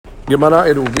Gemara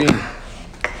Eruvin,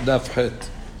 Daf Het.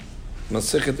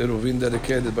 Masechet Eruvin,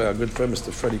 dedicated by our good friend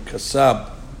Mr. Freddie Kassab.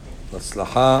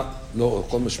 Naslaha lo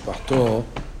kol mishpachto.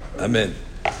 Amen.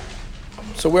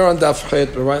 So we're on Daf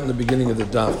Het. We're right in the beginning of the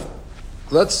Daf.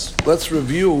 Let's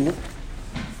review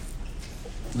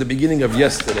the beginning of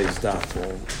yesterday's Daf,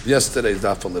 or yesterday's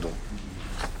Daf a little.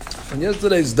 On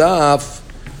yesterday's Daf,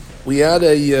 we had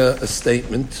a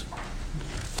statement.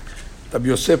 Rabbi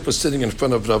Yosef was sitting in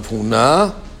front of Rav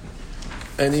Huna,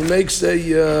 and he makes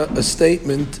a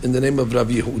statement in the name of Rav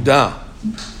Yehuda.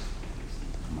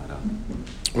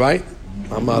 Right?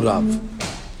 Amar Rav.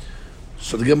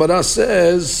 So the Gemara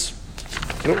says,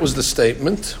 what was the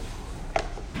statement?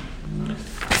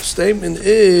 The statement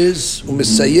is,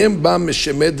 U'mesayem ba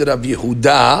meshemed Rav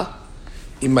Yehuda,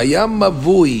 imayam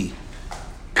mavui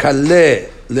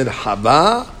kale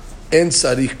l'rhava en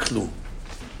sarich klum.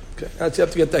 Okay, you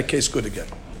have to get that case good again.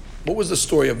 What was the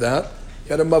story of that?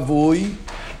 You had a mavui,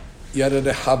 you had a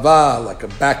rehava, like a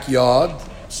backyard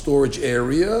storage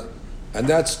area, and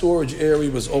that storage area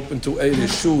was open to a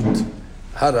reshut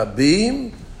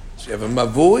harabim. So you have a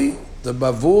mavui, the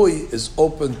mavui is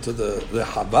open to the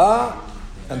rehava,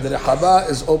 and the rehava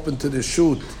is open to the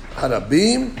reshut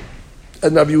harabim.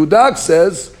 And Rabbi Yehuda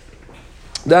says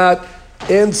that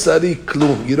en sari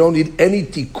klum, you don't need any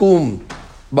tikum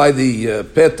by the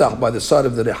petach, by the side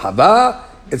of the rehava.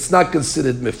 It's not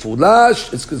considered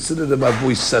mefulash. It's considered a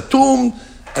mavui satum.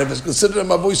 And if it's considered a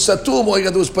mavui satum, all you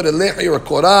got to do is put a lehi or a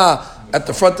korah at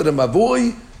the front of the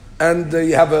mavui, and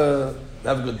you have a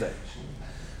good day.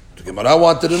 The Gemara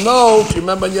wanted to know, if you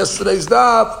remember in yesterday's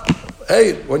daf,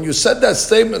 hey, when you said that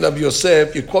statement of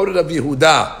Yosef, you quoted of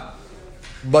Yehuda,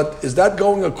 but is that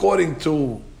going according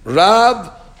to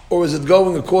Rav, or is it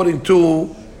going according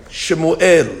to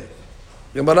Shemuel?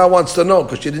 Gemara wants to know,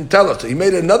 because she didn't tell us. He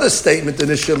made another statement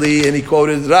initially, and he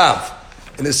quoted Rav.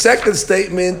 In the second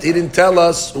statement, he didn't tell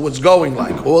us what's going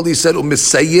like. All he said,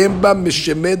 U'mesayem ba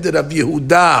mishemed Rav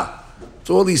Yehuda.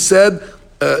 So all he said,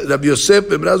 Rabbi Yosef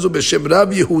b'mrazu b'shem Rav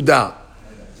Yehuda.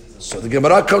 So the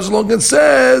Gemara comes along and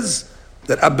says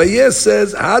that Abaye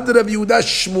says, Had Rav Yehuda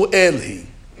Shmuel he.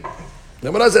 The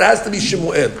Gemara says it has to be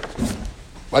Shmuel.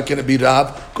 Why can't it be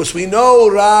Rav? Because we know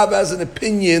Rav has an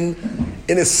opinion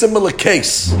in a similar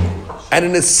case. And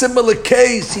in a similar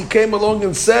case, he came along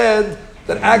and said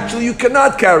that actually you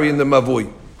cannot carry in the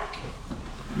mavui.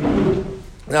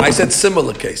 Now I said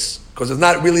similar case, because it's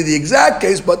not really the exact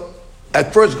case, but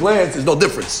at first glance, there's no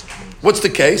difference. What's the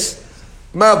case?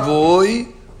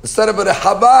 Mavui, instead of a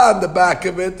rehava in the back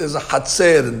of it, there's a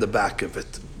hatzer in the back of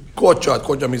it.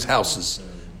 Courtyard means houses,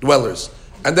 dwellers.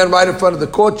 And then right in front of the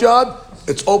courtyard,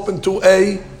 it's open to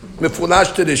a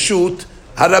mifulash to the shoot,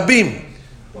 harabim.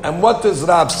 And what does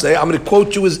Rav say? I'm going to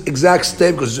quote you his exact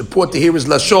statement because it's important to hear his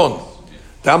lashon.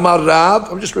 Amar Rav,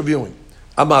 I'm just reviewing.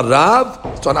 Amar Rav,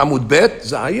 it's on Amud Bet,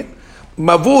 Zayin.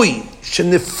 Mavui,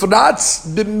 shenifratz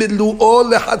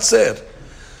b'milu'o lehatzer.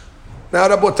 Now,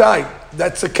 Rabotai,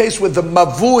 that's a case where the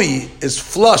mavui is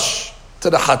flush to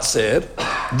the hatzer,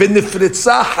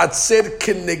 v'nifritza hatzer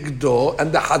kenegdo,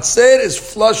 and the hatzer is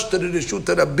flush to the reshut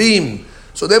harabim.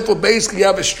 So therefore, basically, you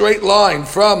have a straight line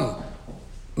from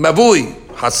mavui,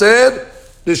 hatzer,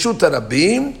 reshut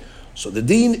harabim. So the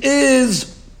deen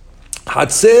is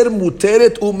hatzer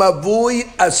muteret umavui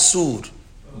asur.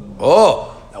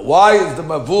 Oh, now why is the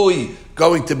mavui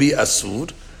going to be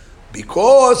asur?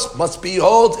 Because must be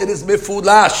holds it is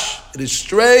mifulash. It is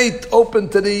straight open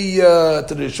to the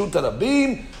reshut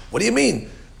harabim. What do you mean?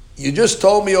 You just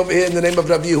told me over here in the name of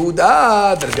Rav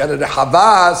Yehuda that if you had a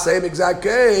rehava, same exact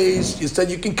case, you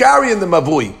said you can carry in the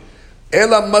mavui.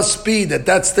 Ela must be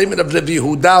that statement of Rav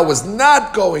Yehuda was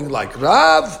not going like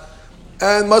Rav,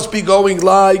 and must be going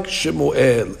like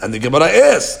Shemuel. And the Gemara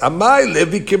asks, Amai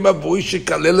levi kemavui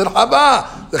shekalel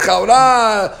rehava. The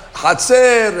chaura,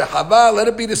 hatzer, rehava, let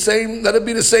it be the same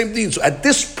thing. So at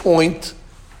this point,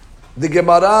 the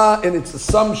Gemara, in its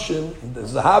assumption, the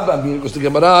Zahava, because the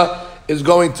Gemara is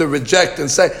going to reject and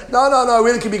say, no, it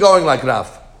really can be going like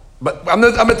Rav. But I'm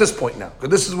at this point now, because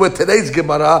this is where today's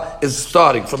Gemara is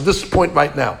starting, from this point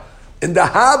right now. In the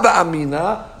Haba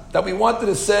Amina, that we wanted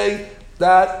to say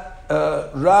that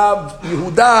Rav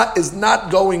Yehuda is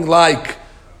not going like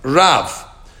Rav.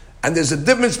 And there's a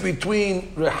difference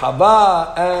between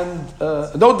Rehava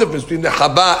and, no difference between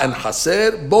Rehava and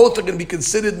Haser. Both are going to be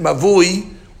considered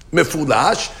Mavui,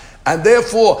 Mefulash. And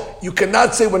therefore, you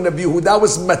cannot say when Rav Yehuda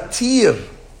was Matir,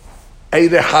 a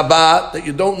Rehava, that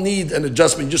you don't need an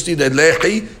adjustment, you just need a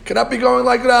Lehi, cannot be going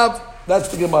like Rav. That's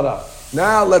the Gemara.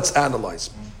 Now let's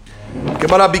analyze.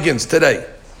 Gemara begins today.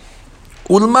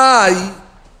 Ulmai,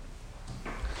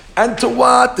 And to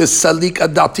what? The salik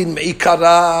adatin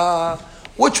me'ikara,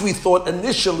 which we thought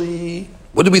initially,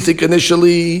 what did we think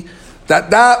initially?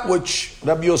 That which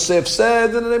Rabbi Yosef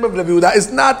said in the name of Rabbi Yehuda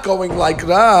is not going like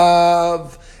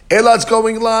Rav. Elad's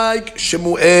going like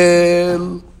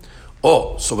Shemuel.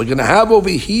 Oh, so we're going to have over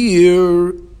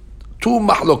here two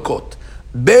mahlokot.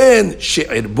 Ben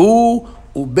she'irbu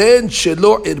uben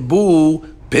she'lo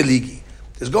irbu peligi.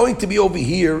 There's going to be over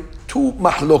here two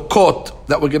mahlokot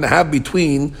that we're going to have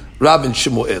between Rav and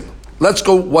Shemuel. Let's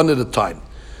go one at a time.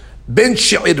 Ben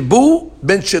she'irbu,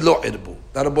 ben she'lo irbu.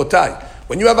 Now, Rabotai,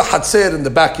 when you have a hatzer in the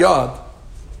backyard,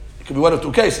 it could be one of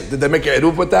two cases. Did they make a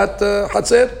eruv with that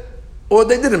hatzer? Or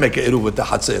they didn't make a eruv with the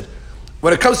hatzer?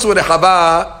 When it comes to a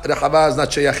rechava is not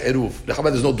sheyach eruv.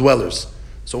 Rechava, there's no dwellers.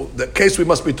 So the case we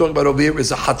must be talking about over here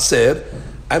is a hatzer.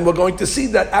 And we're going to see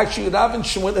that actually Rav and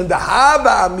Shmuel and the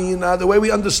Haba Amina, the way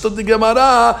we understood the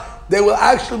Gemara, they will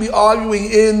actually be arguing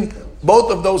in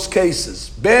both of those cases.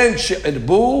 Ben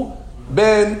she'irbu,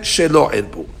 ben she'lo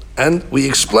irbu. And we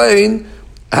explain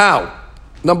how.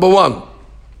 Number one,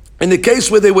 in the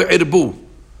case where they were irbu,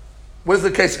 where's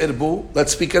the case irbu?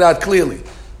 Let's speak it out clearly.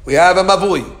 We have a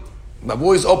mavui.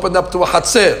 Mavui is opened up to a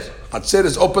hatzer. Hatzer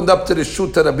is opened up to the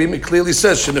Shut Rabim. It clearly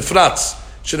says shenifratz.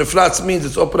 Shenifratz means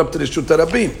it's opened up to the Shut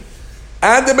Rabim.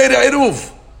 And they made a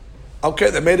iruv.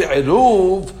 Okay, they made a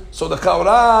iruv. So the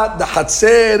Chaura, the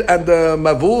hatzer, and the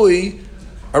mavui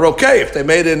are okay if they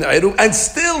made an iruv. And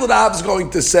still Rav's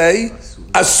going to say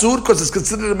asur because it's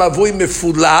considered a mavui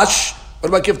mefulash. What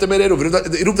about if they made eruv?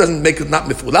 The eruv doesn't make it not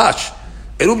mefulash.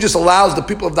 Eruv just allows the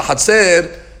people of the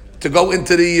hatzer to go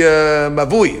into the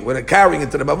mavui when they're carrying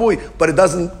into the mavui, but it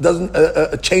doesn't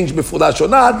change mefulash or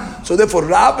not. So therefore,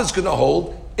 Rav is going to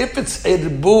hold if it's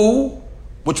erbu,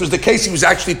 which was the case he was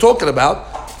actually talking about,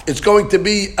 it's going to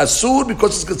be asur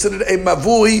because it's considered a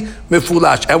mavui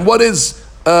mefulash. And what is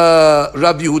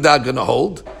Rav Yehuda going to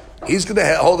hold? He's going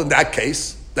to hold in that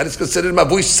case that it's considered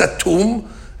mavui satum.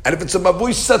 And if it's a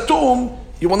mavui satum,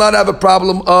 you will not have a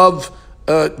problem of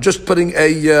just putting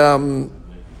a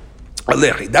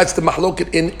lechi. That's the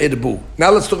mahloket in irbu.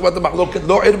 Now let's talk about the mahloket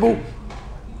lo irbu.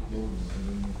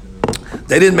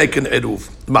 They didn't make an iruv.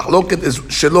 The mahloket is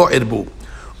shelo irbu.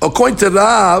 According to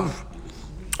Rav,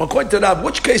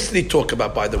 which case did he talk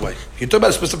about, by the way? He talked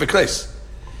about a specific case.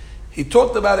 He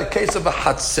talked about a case of a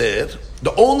hatzer.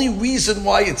 The only reason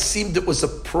why it seemed it was a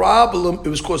problem, it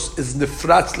was because it's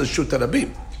nefratz l'shut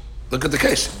harabim. Look at the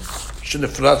case.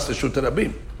 Nefratz l'shut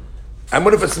harabim. And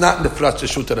what if it's not nefratz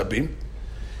l'shut harabim?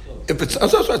 If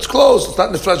it's closed, it's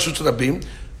not nefratz l'shut harabim.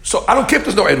 So I don't care if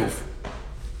there's no eruv.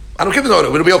 I don't care if there's no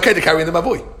eruv. It'll be okay to carry in the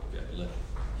mavui.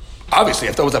 Obviously, you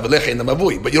have to always have a leche in the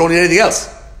mavui, but you don't need anything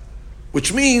else.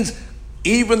 Which means,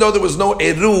 even though there was no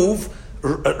eruv,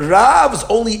 Rav's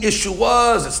only issue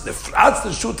was it's nefratz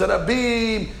l'shut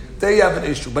harabim. There you have an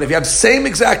issue. But if you have the same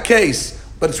exact case,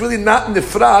 but it's really not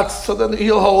nefratz, so then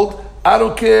he'll hold. I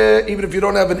don't care, even if you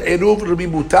don't have an eruv, it'll be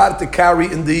mutar to carry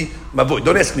in the mavui.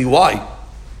 Don't ask me why.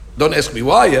 Don't ask me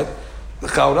why yet. The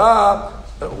chaura,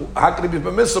 how can it be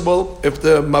permissible if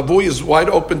the mavui is wide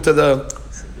open to the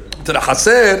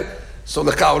haser? So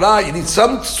the chaura, you need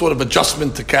some sort of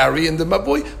adjustment to carry in the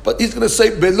mavui. But he's going to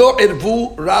say belo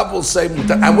ervu. Rav will say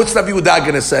mutar. And what's Rabbi Yehuda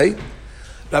going to say?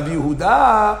 Rabbi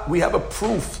Yehuda, we have a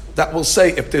proof that will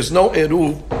say if there's no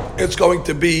eruv, it's going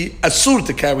to be asur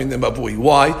to carry in the mavui.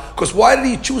 Why? Because why did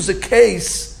he choose a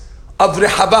case of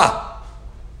rehava?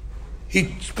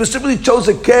 He specifically chose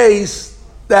a case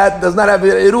that does not have an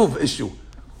eruv issue.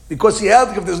 Because he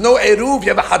held if there's no eruv,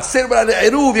 you have a hatzer without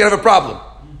an eruv, you have a problem.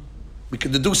 We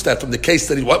can deduce that from the case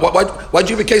that why'd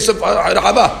you give a case of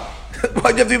rehava?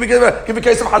 Why'd you have to give a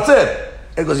case of hatzer?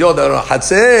 And he goes, the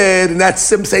hatzer, in that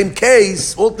same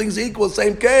case, all things equal,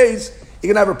 same case,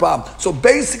 you're going to have a problem. So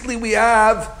basically we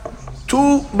have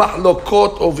two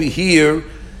mahlokot over here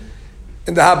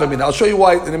in the Havamina. I'll show you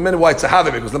why in a minute why it's a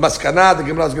Havamina. Because the Maskana, the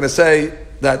Gemara is going to say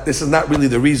that this is not really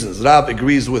the reasons. Rav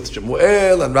agrees with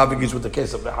Shemuel and Rav agrees with the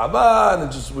case of Rehava,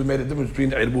 and we made a difference between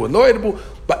Irbu and no Irbu.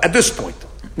 But at this point,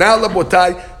 now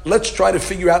Labotai, let's try to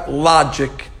figure out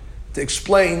logic to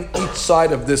explain each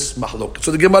side of this mahlok.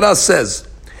 So the Gemara says,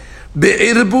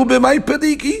 Be'irbu b'may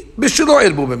pediki, b'shelo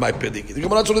irbu b'may pediki. The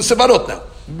Gemara is on the Sevarot now.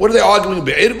 What are they arguing?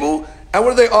 Be'irbu, and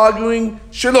what are they arguing?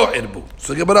 Shelo irbu.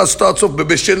 So the Gemara starts off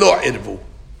b'shelo irbu.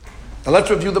 Now let's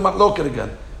review the mahloket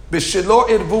again. B'shelo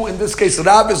irbu, in this case,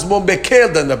 Rav is more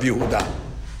bekel than Rav Yehuda.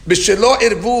 B'shelo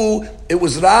irbu, it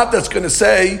was Rav that's going to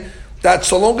say that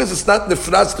so long as it's not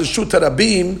nefratz l'shut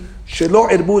harabim, shelo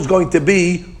irbu is going to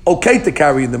be okay to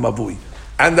carry in the mavui.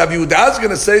 And Rav Yehuda is going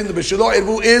to say the b'shelo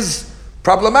irbu is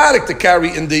problematic to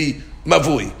carry in the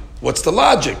mavui. What's the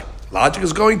logic? Logic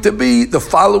is going to be the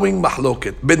following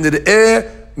mahloket.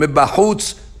 B'nir'eh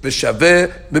mibachutz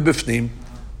v'shaveh mibifnim.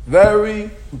 Very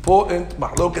important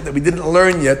mahloket that we didn't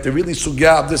learn yet. The really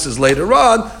sugya of this is later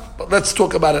on, but let's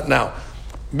talk about it now.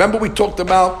 Remember we talked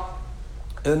about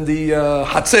in the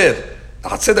Hatzer. The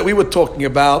Hatzer that we were talking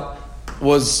about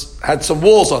had some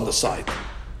walls on the side,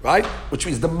 right? Which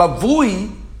means the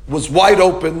Mavui was wide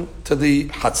open to the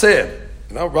Hatzer.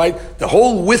 Right? The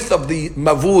whole width of the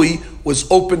Mavui was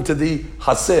open to the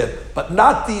Haser, but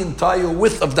not the entire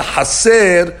width of the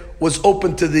Haser was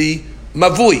open to the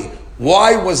Mavui.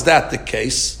 Why was that the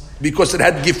case? Because it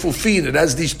had Gifufin, it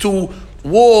has these two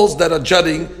walls that are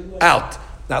jutting out.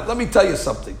 Now, let me tell you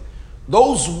something.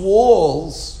 Those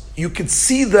walls, you could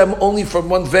see them only from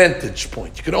one vantage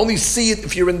point. You can only see it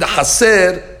if you're in the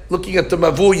Haser, looking at the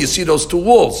Mavui, you see those two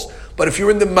walls. But if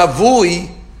you're in the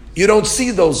Mavui, you don't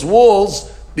see those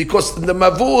walls, because in the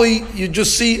Mavui, you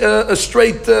just see a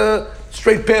straight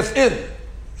path in.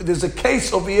 There's a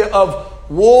case over here of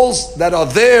walls that are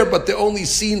there, but they're only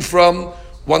seen from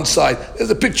one side. There's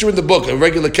a picture in the book, a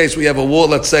regular case where you have a wall,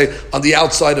 let's say, on the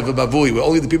outside of a Mavui, where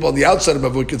only the people on the outside of a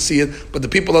Mavui can see it, but the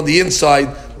people on the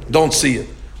inside don't see it.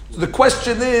 So the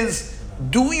question is,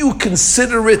 do you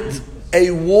consider it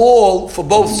a wall for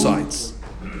both sides?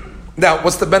 Now,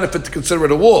 what's the benefit to consider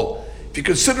it a wall? If you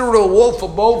consider it a wall for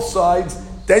both sides,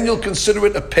 then you'll consider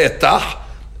it a petach.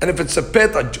 And if it's a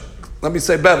petach, let me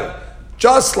say better.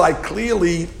 Just like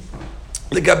clearly,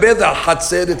 the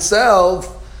Hatzer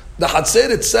itself,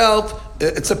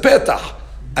 it's a petach.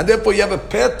 And therefore you have a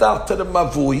petach to the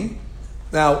Mavui.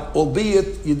 Now,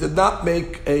 albeit you did not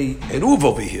make a eruv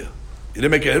over here. You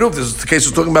didn't make an eruv. This is the case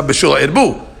we're talking about B'shul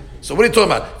Erbu. So what are you talking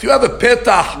about? If you have a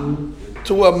petach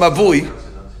to a Mavui,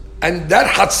 and that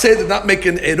Hatzer did not make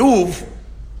an eruv,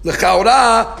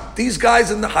 l'chaura, these guys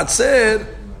in the Hatzer,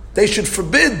 they should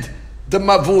forbid the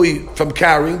Mavui from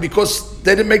carrying because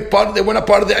they didn't make they were not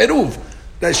part of the eruv.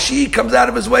 Now she comes out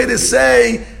of his way to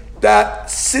say that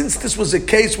since this was a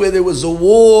case where there was a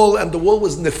wall and the wall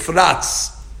was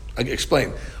nifratz, I can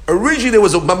explain. Originally there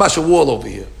was a mamash wall over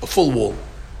here, a full wall.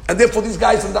 And therefore these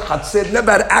guys in the Hatzer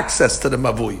never had access to the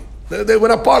Mavui. They were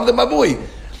not part of the Mavui.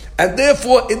 And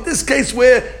therefore, in this case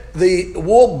where the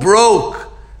wall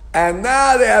broke, and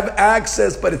now they have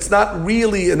access, but it's not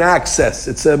really an access.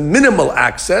 It's a minimal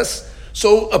access.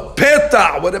 So a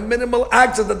peta with a minimal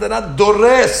access that they're not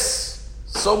dores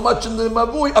so much in the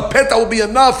mavui, a peta will be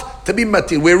enough to be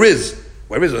matir.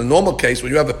 Whereas in a normal case,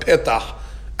 when you have a peta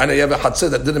and you have a hatzer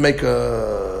that didn't make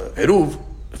a eruv,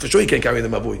 for sure you can't carry the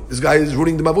mavui. This guy is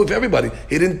ruling the mavui for everybody.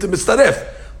 He didn't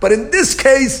mistaref. But in this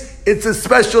case, it's a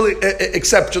special,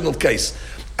 exceptional case.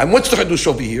 And what's the Hadush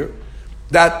over here?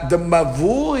 That the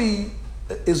Mavui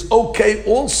is okay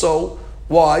also.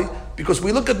 Why? Because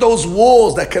we look at those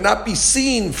walls that cannot be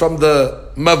seen from the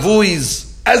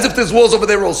Mavuis, as if there's walls over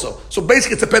there also. So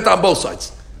basically it's a petah on both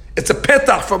sides. It's a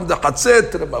petah from the Hatzer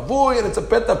to the Mavui, and it's a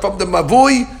petah from the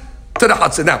Mavui to the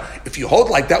Hatzer. Now, if you hold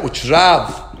like that, which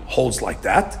Rav holds like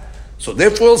that, so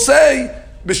therefore we'll say,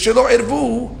 B'shelo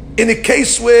Ervu, in a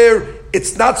case where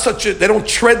it's not they don't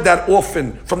tread that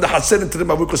often from the Hatzer into the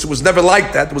Mavui, because it was never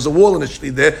like that. There was a wall initially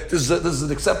there. This is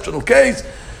an exceptional case.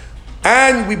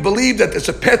 And we believe that there's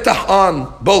a petah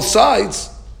on both sides.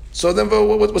 So then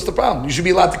what's the problem? You should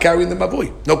be allowed to carry in the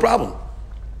Mavui. No problem.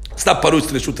 It's not parutz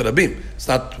to the Reshut Rabim. It's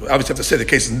not, obviously you have to say the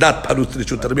case is not parutz to the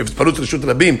Reshut Rabim. If it's parutz to the Reshut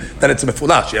Rabim, then it's a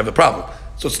mefulash. You have a problem.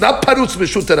 So it's not parutz to the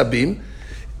Reshut Rabim.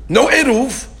 No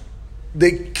eruv.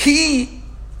 The key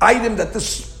item that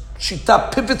this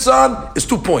Shita pivots on is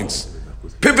 2 points.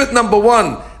 Pivot number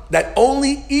one, that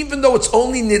even though it's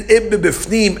only nir'ib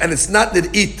b'bifnim and it's not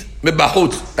nir'it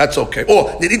mibahut, that's okay.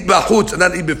 Or nir'it b'ahut and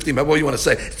not nir'it b'bifnim, however you want to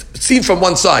say. It's seen from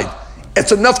one side.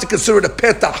 It's enough to consider it a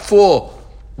petach for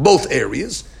both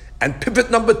areas. And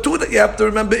pivot number two that you have to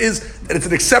remember is that it's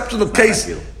an exceptional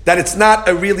case, that it's not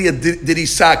really a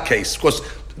dirisa case. Of course,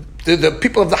 the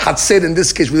people of the Hatzer in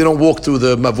this case really don't walk through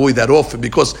the Mavui that often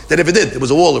because they never did. There was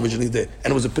a wall originally there,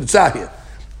 and it was a pitzah here.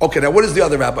 Okay, now what does the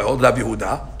other rabbi hold? Rabbi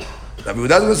Yehuda. Rabbi Yehuda is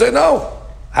going to say, no.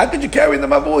 How could you carry in the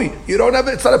Mavui? You don't have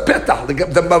it's not a petah.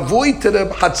 The Mavui to the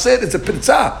Hatzer is a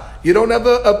pitzah. You don't have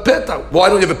a petah. Why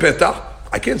don't you have a petah?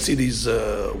 I can't see these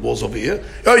walls over here.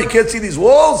 Oh, you can't see these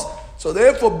walls? So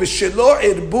therefore, b'shelo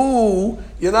irbu,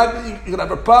 you're going to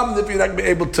have a problem if you're not going to be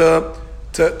able to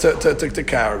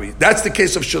carry. That's the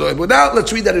case of Shelo. But now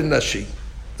let's read that in Nashi.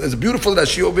 There's a beautiful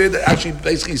Nashi over here that actually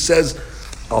basically says,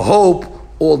 I hope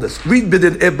all this. Read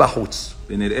B'nir'eh b'chutz.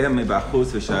 B'nir'eh מבחוץ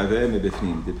ושעבה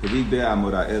מבפנים. דפליג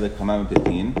באמוראה לכמה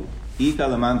מבפנים. איכא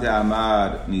למאן דאמר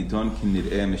נידון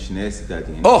כנראה משני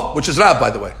צדדים. Oh, which is Rav,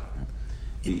 by the way.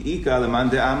 ואיקה למאן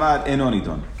דאמר אינו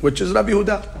נידון. Which is Rabbi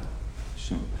Yehuda.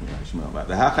 שמואל.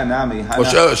 והחנמי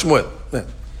Or Shmuel. Yeah.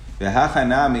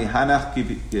 והחנמי הנח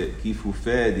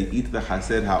כיפופי דאית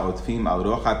וחסר העוטפים על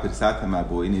רוחב פרסת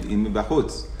המבוי נראים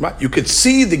מבחוץ. Right. You could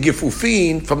see the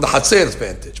gifufin from the Hatzer's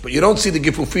vantage, but you don't see the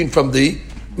gifufin from the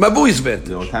Mavui's vantage.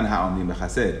 לאותן העומדים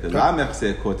בחסר. ולא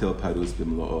מחסר כותל פרוס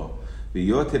במלואו.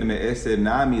 ויותר מ10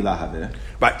 נמי להווה.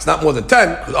 Right, it's not more than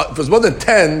 10. If it's more than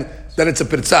 10, then it's a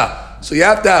pirzah. So you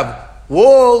have to have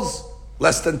walls,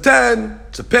 less than 10,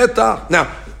 it's a petah. Now,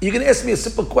 you're going to ask me a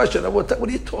simple question. What are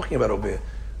you talking about over here?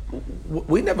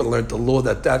 We never learned the law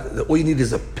that all you need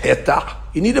is a petah.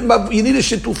 You need a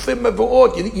shitufim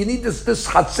mevuot. You need this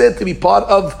chatzet to be part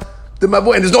of the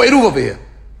mavuot. And there's no eruv over here.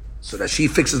 So that she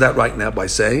fixes that right now by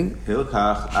saying,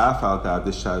 הלקח אף על גב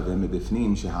דשווה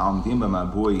מבפנים שהעומדים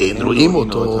במבוי אין רואים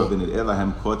אותו ונראה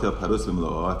להם כותל פרוס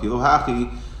במלואו אפילו הכי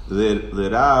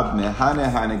לרב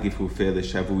מהנה גיפופה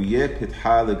לשבויי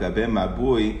פתחה לגבי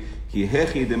מבוי כי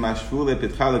הכי דמשפולה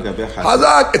פתחה לגבי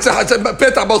חזק. It's a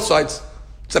petah on both sides.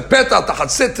 It's a petah to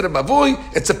chatzit to the mavui.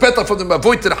 It's a petah from the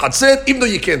mavui to the chatzit, even though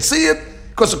you can't see it,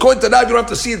 because according to that, you don't have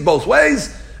to see it both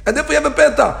ways. And then we have a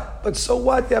petah. But so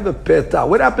what? You have a petah.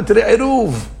 What happened to the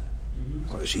eruv?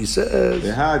 She says.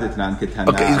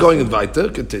 Okay, he's going weiter.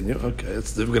 Continue. Okay,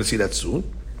 we're going to see that soon.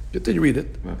 Continue, read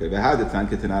it. Okay. והדתנן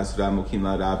כתנה אסורה מוקים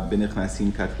לרב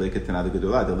בנכנסים כתלי כתנה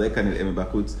לגדולה דלקה נראה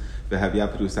מבחוץ והביאה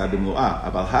פרוסה במלואה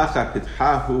אבל הכא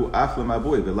פתחה הוא אף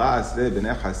למבוי ולא אסרה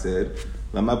בני חסר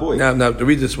למבוי. Now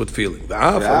read this with feeling.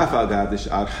 ואף על גב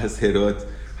לשאר חסרות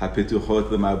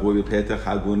הפתוחות למבוי בפתח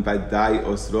הגון ודאי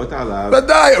אוסרות עליו.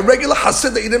 ודאי, a regular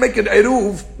חסד that you didn't make an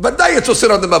eruv, ודאי it's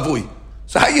osir on the mavui.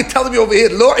 So how you telling me over here,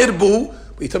 לא ערבו,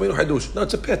 but you tell me no hadush. No,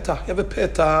 it's a petah. You have a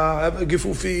petah, you have a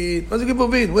gifufin. What's a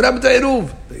gifufin? What happened to eruv?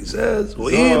 He says,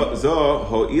 זו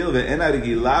הועיל ואין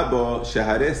הרגילה בו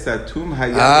שהרי סתום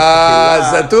היה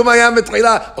סתום היה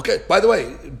מתחילה. Okay, by the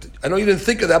way, I know you didn't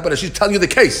think of that, but she's telling you the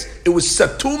case. It was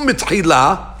satum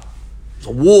mitchila,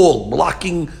 a wall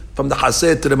blocking from the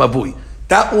hased to the mavui.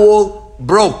 That wall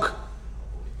broke.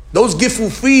 Those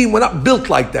gifufim were not built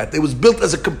like that. They was built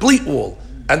as a complete wall.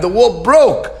 And the wall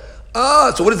broke.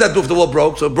 So what does that do if the wall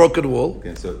broke? So a broken wall.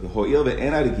 Okay, so הועיל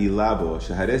ואין הרגילה בו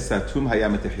שהרי סתום היה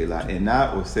מתחילה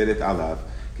אינה אוסרת עליו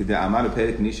כדאמר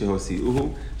בפרק מי שהוציאוהו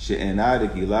שאינה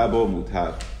רגילה בו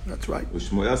מותר. That's right.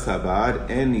 ושמואל סבר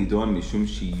אין נידון משום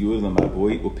שיעור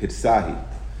למבוי ופרסה היא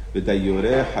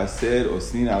ודיורי חסר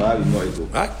אוסנין עליו אם לא עדו.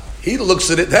 Right. He looks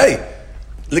at it, hey,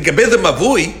 לגבי the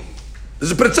mavui,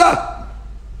 there's a pritza.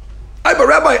 But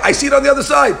Rabbi, I see it on the other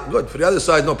side. Good, for the other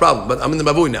side, no problem, but I'm in the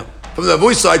mavui now. From the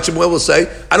mavui side, Shemuel will say,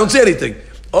 I don't see anything.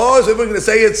 Oh, so we're going to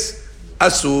say it's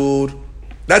asur.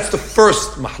 That's the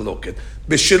first mahloket.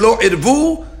 B'shelo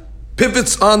irvu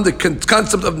pivots on the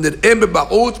concept of nir'em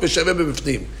b'ba'ut v'shaveh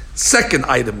b'bifnim. Second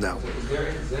item now. Is there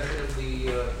a zecher of the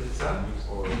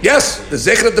pritza? Yes, the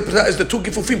zecher of the pritza is the two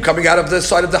gifufim coming out of the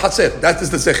side of the hatzer. That is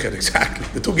the zecher, exactly.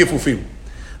 The two gifufim.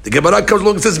 The Gemara comes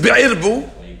along and says be'irvu.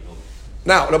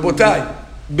 Now, Rabotai,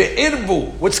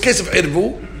 be'irvu. What's the case of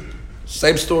irvu?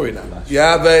 Same story now. You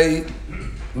have a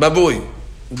mabui.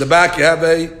 In the back, you have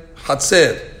a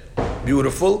hatzer.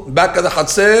 Beautiful. Back of the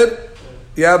hatzer,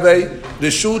 you have a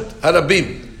reshut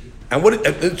harabim. And what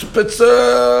it's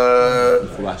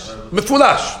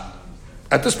mifulash.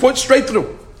 At this point, straight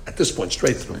through.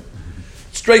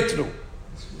 Straight through.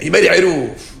 He made a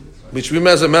eruv. Which we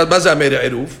made a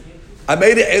eruv. I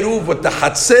made a eruv with the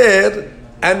hatzer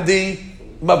and the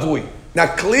mavui. Now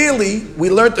clearly, we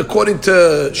learned according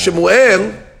to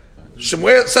Shemuel,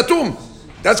 satum.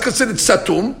 That's considered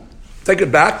satum. Take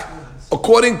it back.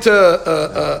 According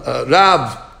to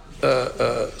Rav,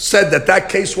 said that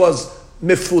case was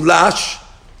mifulash,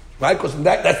 right? Because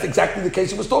that's exactly the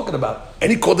case he was talking about.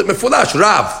 And he called it mifulash.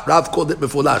 Rav called it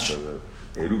mifulash.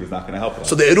 The eruv is not going to help.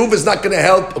 So the eruv is not going to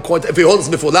help. According to, if he holds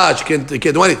mifulash, he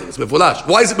can't do anything. It's mifulash.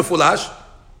 Why is it mifulash?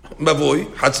 Mavui,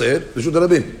 Hatzer, Reshut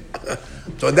Rabim.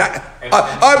 So that, but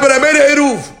I made an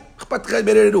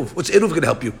eruv. What's eruv going to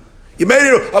help you? You made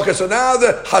it. Okay, so now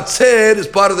the Hatzer is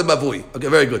part of the Mavui. Okay,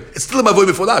 very good. It's still a Mavui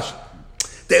Mifulash.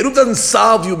 The eruv doesn't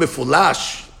solve you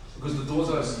Mifulash. Because the doors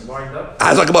are lined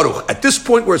up? At this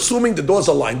point, we're assuming the doors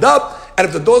are lined up, and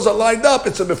if the doors are lined up,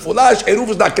 it's a Mifulash. Eruv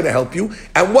is not going to help you.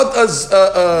 And what does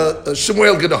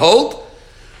Shemuel going to hold?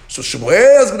 So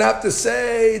Shemuel is going to have to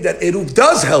say that eruv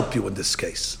does help you in this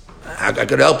case. I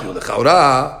could help you. The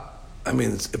Chaura, I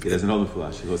mean, if he doesn't hold the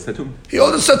flash, he holds satum. He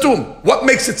holds satum. What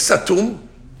makes it satum?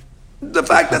 The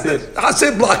fact that the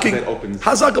Hatzer blocking.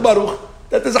 Hazak Baruch.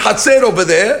 That there's a Hatzer over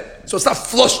there, so it's not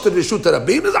flush to the Reshut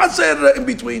Rabim. There's a Hatzer in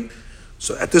between.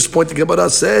 So at this point, the Gemara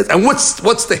says, and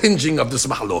what's the hinging of this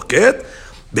mahloket?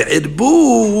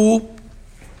 Be'irbu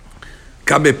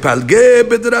kamepalge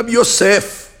b'd Rav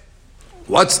Yosef.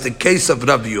 What's the case of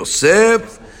Rav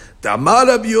Yosef? Damar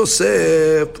Rav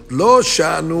Yosef lo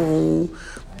shanu.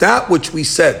 That which we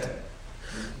said,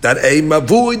 that a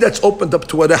mavui that's opened up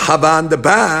to a rehava on the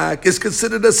back is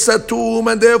considered a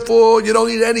satum, and therefore you don't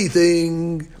need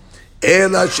anything.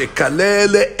 Ela shekaleh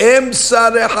le'emsa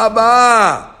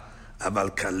rehava. Aval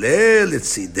kaleh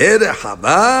le'tzidei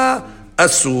rehava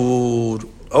asur.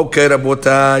 Okay,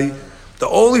 Rabotai. The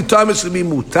only time it's going to be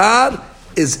mutar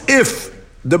is if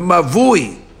the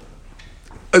mavui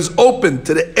is open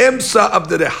to the emsa of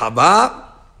the rehava,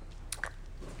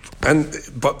 and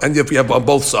if you have on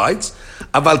both sides,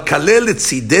 aval kaleh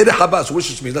le'tzidei rehava. So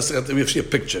which means, let's see a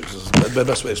picture. The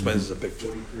best way to explain this is a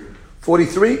picture.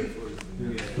 43.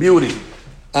 Beauty.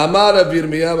 Amar Rav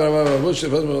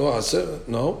Yirmiyah,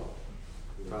 no.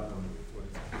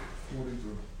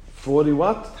 40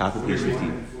 what? Top of page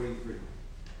 15.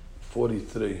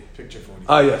 43. Picture 40.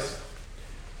 Ah, yes.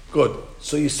 Good.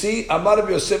 So you see, Amar Rav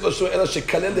Yosef ela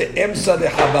shekaleh le'emsa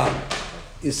rehava.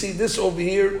 You see, this over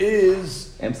here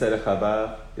is Emsa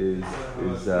rehava is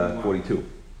 42.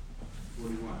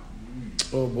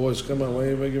 Oh boys, come on! Why are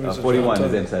you making me such a 41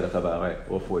 hard is time? Emsa rehava, right?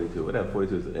 Or 42. Whatever.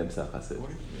 42 is Emsa chassid.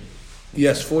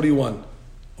 Yes, 41.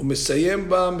 ומסיים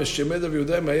בה משמד רב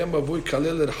יהודה מהיה מבוי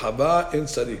כלל לרחבה אין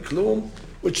צריך כלום,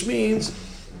 which means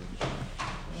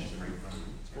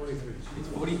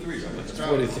 43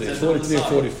 or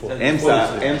 44.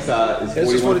 Emsa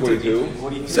is 41,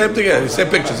 42. Same thing, yeah, same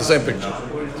picture, it's the same picture.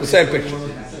 It's the same picture.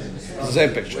 It's the same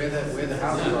picture.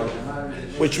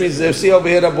 Which means, you see over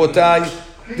here, Rabotai,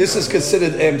 this is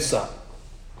considered Emsa.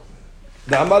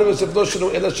 The Amar Yosef lo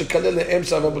shenu ela shekaleh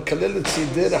le'emsa אבל kaleh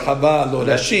le'tzidei rehava lo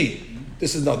Rashi.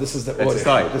 This is the order. This is a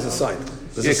sign. This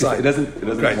is a sign. It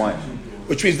doesn't right. want.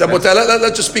 Which means,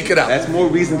 let's just speak it out. That's more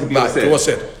reason to be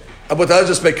said. Let's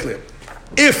just make clear.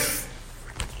 If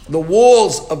the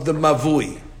walls of the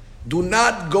mavui do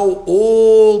not go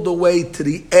all the way to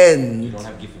the end,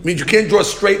 means you can't draw a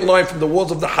straight line from the walls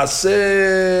of the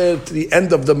haser to the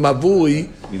end of the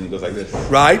mavui. Meaning it goes like this.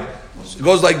 Right? So it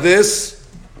goes like this.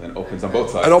 And opens on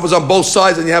both sides. And opens on both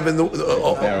sides, and you have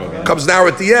comes narrow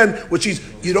at the end, which is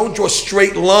you don't draw a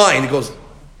straight line. It goes.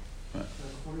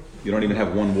 You don't even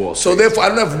have one wall. So therefore, I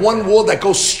don't have one wall that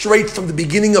goes straight from the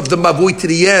beginning of the mavui to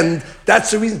the end. That's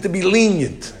the reason to be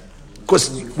lenient, because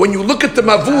when you look at the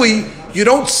mavui, you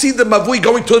don't see the mavui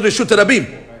going to the Reshut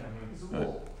Rabim.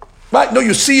 Right? No,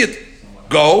 you see it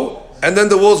go, and then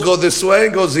the walls go this way,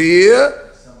 and goes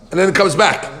here, and then it comes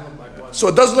back. So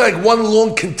it doesn't look like one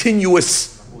long continuous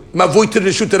mavui to the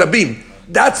Reshut Rabim.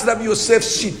 That's Rabbi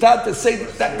Yosef's shita to say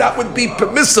that would be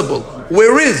permissible.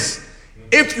 Whereas,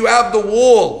 if you have the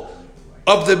wall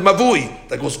of the mavui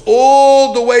that goes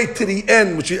all the way to the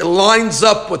end, which lines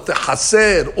up with the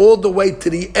haser all the way to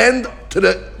the end, to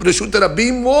the Reshut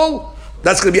Rabim wall,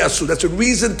 that's going to be asur. That's a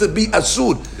reason to be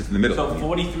asur. It's in the middle. So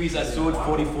 43 is asur,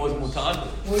 44 is mutar?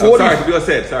 Sorry, Rabbi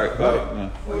Yosef, sorry.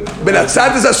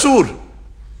 Benatzad is asur.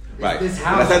 Right. This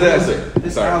house,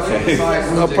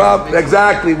 No problem.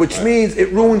 Exactly, which means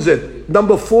it ruins it.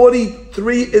 Number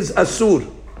 43 is asur.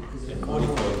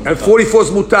 And 44 is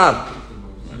mutar.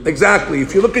 Exactly.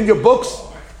 If you look in your books,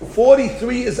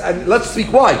 43 is, and let's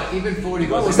speak why. Even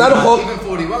 41. It's not a hook. Even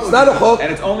 41. It's not a hook.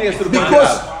 And it's only a pointed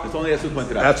Because- out. It's only a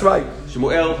pointed out. That's right.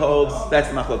 Shmuel holds, that's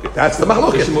the machloket. That's the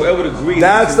mahloket. Shmuel would agree.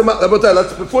 That's the mahloket.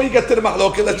 Let's, before you get to the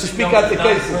mahloket, let's just speak out the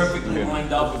cases. Perfectly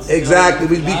lined up. It's Exactly.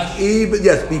 still-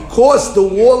 Yes, because the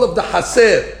wall of the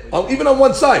haser, even on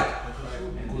one side,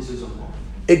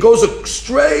 it goes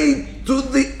straight to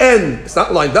the end. It's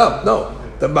not lined up. No,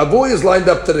 the mavui is lined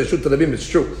up to the Reshut Rabim. It's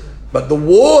true, but the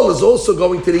wall is also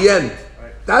going to the end.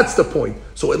 That's the point.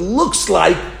 So it looks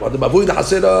like the mavui, the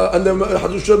haser, and the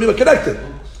Reshut Rabim are connected.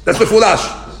 That's the fulash.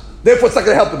 Therefore, it's not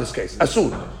going to help in this case.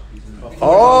 Asur.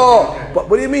 Oh, but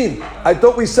what do you mean? I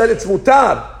thought we said it's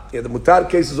mutar. Yeah, the mutar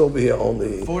case is over here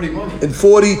only. 41. In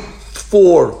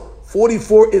 44.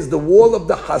 44 is the wall of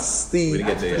the hasti. We didn't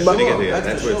get there yet. We didn't get there yet.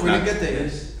 That's where it's We didn't not. get there.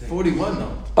 It's 41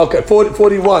 though. Okay,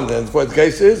 41 then, for the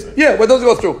case is. Yeah, well, those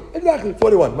go through. Exactly,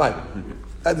 41, right.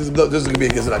 This is going to be a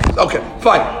gizrat. Okay,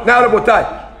 fine. Now,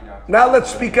 Rabotai. Now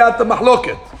let's speak out the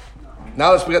mahloket.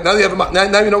 Now let's speak out.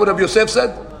 Now you know what Rabbi Yosef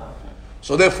said?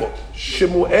 So therefore,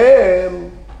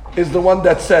 Shemuel is the one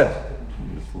that said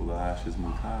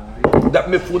that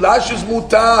mefulash is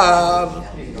mutar.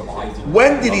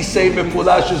 When did he say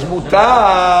mefulash is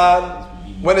mutar?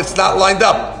 When it's not lined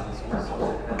up.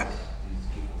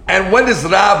 And when is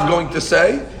Rav going to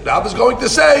say? Rav is going to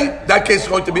say that case is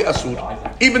going to be asur.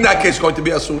 Even that case is going to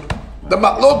be asur. The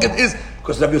mahloket is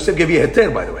because Rabbi Yosef gave you a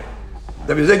heter, by the way.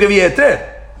 Rabbi Yosef gave you a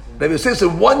heter. Rabbi Yosef says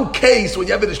in one case, when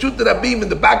you have a Reshut Rabim in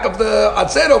the back of the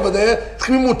Atzer over there, it's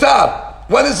going to be mutar.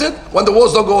 When is it? When the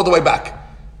walls don't go all the way back.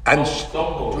 And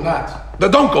Do not. they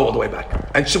don't go all the way back.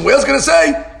 And Shemuel's going to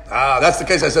say, that's the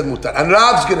case I said mutar. And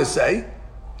Rav's going to say,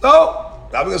 no.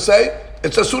 Rav's going to say,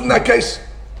 it's a suit in that case.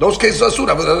 Those cases are suit.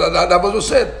 That was what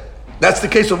said. That's the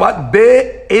case of what?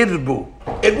 Be'irbu.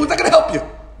 Irbu's not going to help you.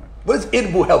 What does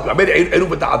irbu help you? I made irbu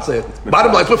with the Atzer.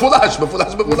 Bottom line, it's before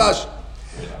the Hash.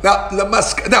 Now,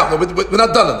 we're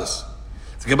not done on this.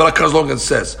 The Gemara comes along and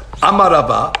says, Amar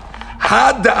Rabba,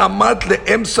 had the amat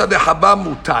le'emsa lehaba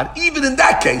mutar. Even in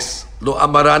that case, lo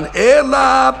amaran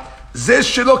ela ze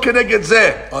shelo keneged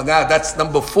ze. Oh, now that's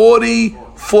number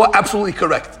 44, absolutely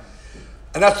correct.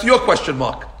 And that's to your question,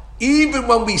 Mark. Even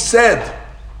when we said,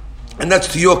 and that's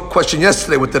to your question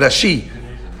yesterday with the Rashi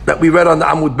that we read on the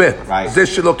Amud Bet. Right. Ze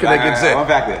shelo keneged ze. I went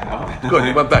back there. Good,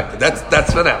 you went back there.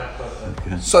 That's for now.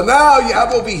 So now you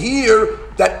have over here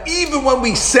that even when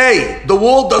we say the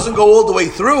wall doesn't go all the way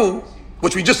through,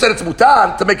 which we just said it's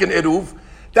mutar to make an eruv,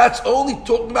 that's only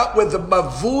talking about where the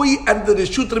mavui and the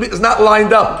reshut rabim is not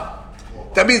lined up.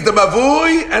 That means the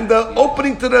mavui and the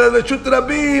opening to the reshut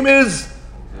rabim is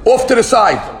off to the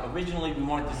side. Originally, we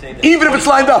wanted to say that. Even if it's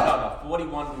lined up. No,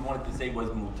 41 we wanted to say was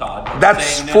mutar.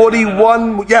 That's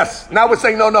 41. Yes. Now we're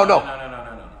saying no. No.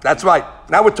 That's right.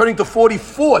 Now we're turning to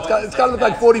 44. It's got to look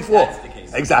like 44. That's the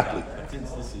case. Exactly.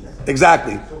 Since this is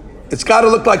Exactly. It's got to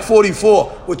look like 44,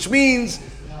 which means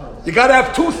you got to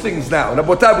have two things now. And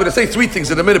we're going to say three things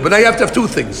in a minute, but now you have to have two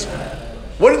things.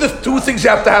 What are the two things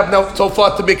you have to have now so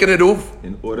far to make an eruv?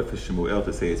 In order for Shemuel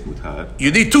to say it's mutar,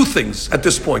 You need two things at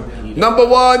this point. Number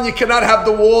one, you cannot have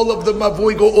the wall of the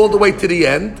mavui go all the way to the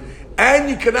end, and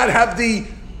you cannot have the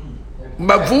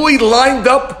mavui lined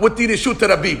up with the reshut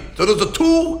rabim. So those are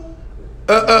two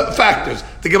factors.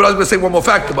 The Gemara is going to say one more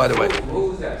factor, by the way.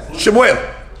 Shemuel.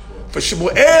 For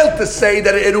Shemuel to say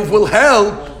that an eruv will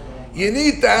help, you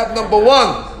need to have number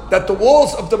one, that the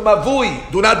walls of the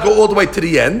mavui do not go all the way to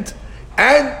the end,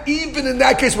 and even in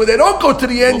that case where they don't go to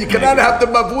the end, you cannot have the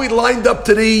mavui lined up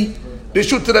to the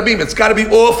reshut rabim. It's got to be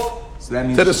off so that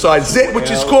means to the side, which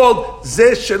is called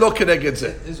zeh shelo keneged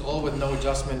zeh. This is all with no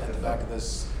adjustment at the back of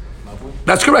this mavui.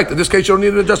 That's correct. In this case, you don't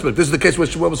need an adjustment. This is the case where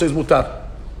Shemuel says mutar.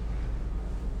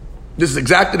 This is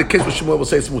exactly the case where Shemuel will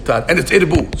say it's mutar, and it's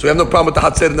irbu. So we have no problem with the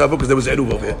hatzer and the avu because there was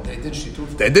eruv over here. They did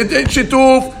shituf. They did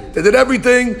shituf. They did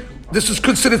everything. This is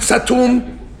considered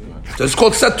satum. So it's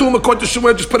called satum according to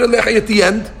Shemuel. Just put a lechi at the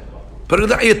end. Put a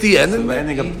lechi at the end. I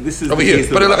think this is Over the here. case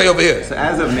Put a of- lechi over here. So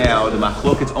as of now, the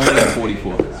machlok it's only at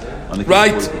 44. On the case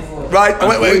Right. 44. Right. On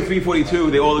Wait. 43,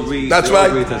 42, they all agree. That's they all right.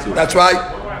 agree it's asur. That's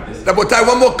right. Now, but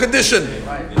one more condition.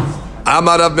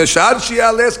 Amar Rav Mesharshi,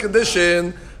 last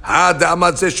condition. Had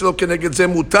amad zeh shelo keneged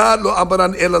zeh mutar lo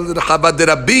amaran ela l'rechava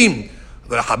derabim.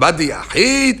 L'rechava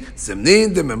diyachid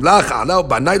zemnin dememlach ala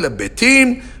ubanai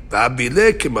lebetim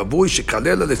v'abile kemavui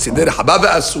shekalela letzidei rechava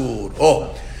ve'asur.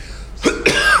 Oh.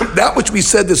 That which we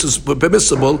said this is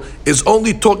permissible is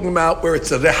only talking about where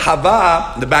it's a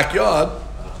rechava in the backyard,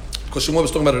 because Shmuel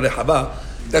was talking about a rechava.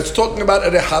 That's talking about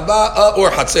a rechava or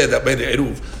hatzeh that made an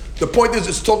eruv. The point is,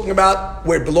 it's talking about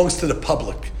where it belongs to the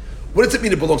public. What does it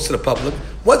mean it belongs to the public?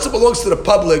 Once it belongs to the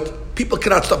public, people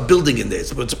cannot start building in there.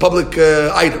 So it's a public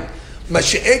item.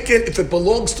 Mashi'eken, if it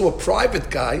belongs to a private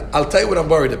guy, I'll tell you what I'm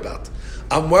worried about.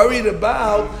 I'm worried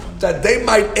about that they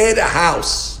might add a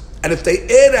house. And if they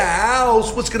add a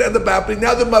house, what's going to end up happening?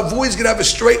 Now the mavui is going to have a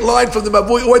straight line from the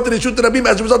mavui or to the reshut rabim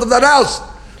as a result of that house.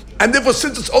 And therefore,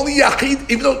 since it's only yachid,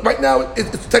 even though right now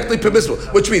it's technically permissible,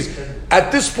 which means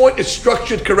at this point it's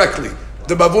structured correctly.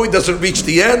 The mavui doesn't reach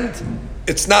the end.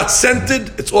 It's not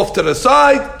centered. It's off to the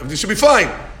side. Everything should be fine.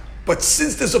 But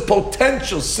since there's a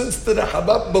potential, since the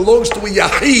Habab belongs to a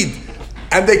yachid,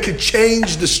 and they could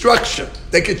change the structure,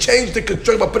 they could change the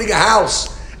construction by putting a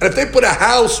house. And if they put a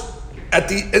house at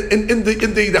the in the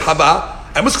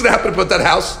Haba, and what's going to happen about that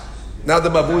house? Now the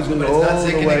Mavu is going to go all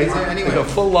the way with a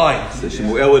full line. So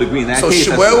Shemuel would agree in that So case.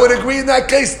 Shemuel would agree in that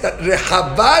case that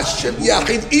Rechava Shel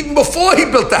Yachid, even before he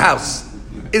built the house,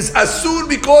 is asur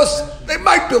because they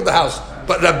might build the house.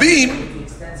 But Rabim,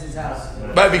 extends his house.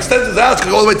 but if he extends his house, it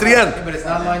goes all the way to the end. But it's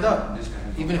not lined up.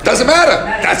 Even if Doesn't matter.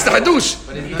 That's the hadush.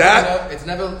 But it's That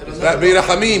never.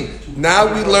 Rahamim.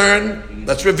 Now we learn.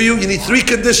 Let's review. You need three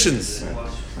conditions.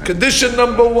 Condition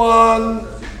number one.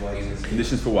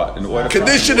 Conditions for what? In order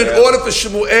Condition in order for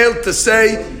Shemuel to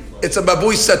say it's a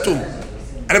mabui satum.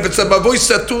 And if it's a mabui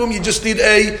satum, you just need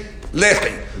a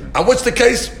lechi. And what's the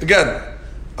case? Again,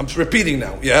 I'm repeating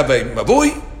now. You have a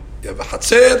mabui, you have a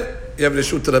hatzer, you have a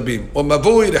reshut rabim. Or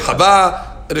mabui,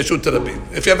 rechaba, reshut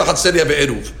rabim. If you have a hatzer, you have a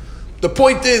eruv. The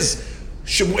point is,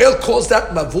 Shemuel calls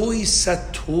that Mavui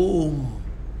Satum.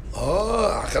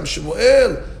 Oh, Acham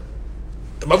Shemuel.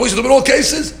 Mavui Satum in all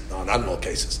cases? No, not in all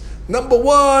cases. Number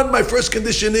one, my first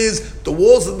condition is the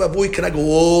walls of the Mavui cannot go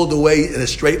all the way in a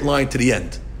straight line to the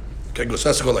end. Okay, it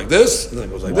has to go like this, and then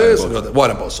it goes like this, and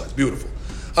wide on both sides. Beautiful.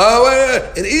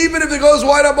 And even if it goes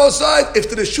wide on both sides, if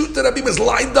the Reshut Rabim is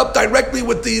lined up directly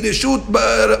with the Reshut,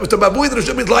 with the Mavui, the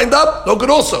Reshut is lined up, no good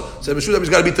also. So the Reshut Rabim has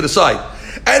got to be to the side.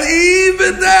 And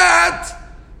even that,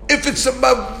 if it's a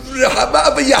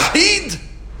Yahid,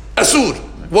 Asur.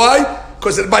 Why?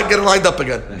 Because it might get lined up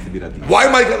again. Why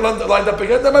might it get lined up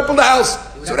again? They might build a house.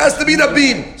 So it has to be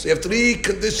Rabim. So you have three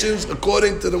conditions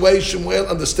according to the way Shemuel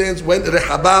understands when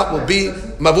Rehaba will be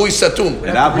Mavui Satum.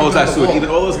 And Rav holds Asur. Even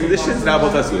all those conditions, Rav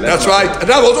holds Asur. That's right. And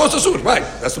Rav holds Asur. Right.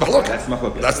 That's the Mahloket.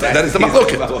 That is the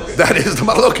Mahloket. That is the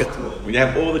Mahloket. When you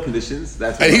have all the conditions,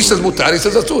 that's. And he says Mutar, he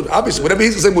says Asur. Obviously, whatever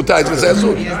he's going to say Mutar, he's going to say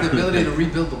Asur. He has the ability to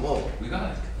rebuild the wall.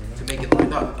 To make it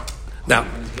lined up. Now,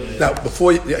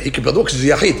 before he can build the wall because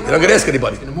he's a Yahid. You're not going to ask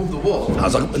anybody. He's going to move the wall. No,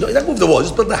 he's not move the wall.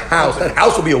 Just build the house. That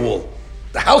house will be a wall.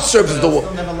 The house serves as the wall.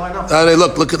 Never line up.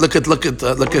 Look at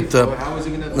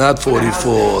not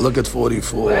 44. Look at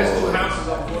 44.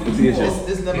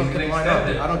 This never can line up.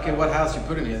 I don't care what house you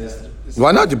put in here.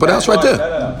 Why not? You put a house right there.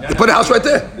 You put a house right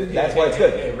there. That's why it's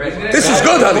good. This is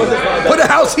good, honey. Put a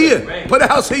house here. Put a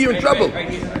house here. You're in trouble.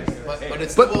 But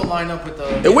it's still will line up with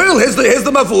the. It will. Here's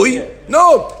the mavui.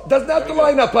 No, doesn't have to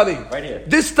line up, honey. Right here.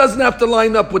 This doesn't have to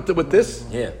line up with this.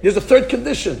 Yeah. There's a third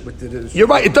condition. You're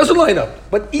right. It doesn't line up.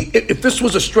 But if this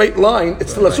was a straight line,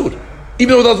 it's still a suit,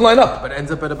 even though it doesn't line up. But it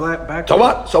ends up at a back. So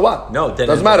what? So what? No, then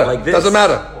doesn't ends up matter. like this. Doesn't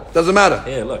matter. Doesn't matter.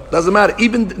 Yeah, look. Doesn't matter.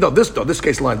 This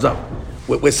case lines up.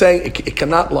 We're saying it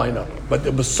cannot line up.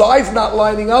 But besides not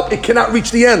lining up, it cannot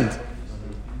reach the end.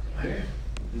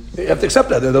 You have to accept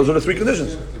that. Those are the three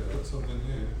conditions.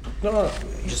 No.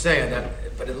 You're just saying that,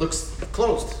 but it looks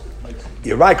closed.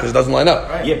 You're right, because it doesn't line up.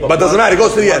 Right. Yeah, but it doesn't matter. It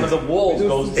goes to the end. One of the walls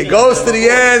goes. It goes to the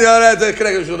end.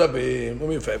 Do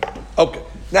me a favor. Okay.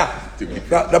 Now,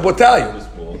 Rabotai.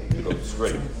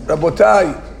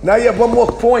 Rabotai. Now you have one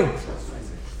more point.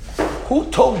 Who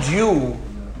told you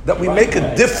that we make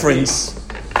a difference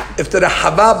if the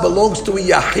Rehaba belongs to a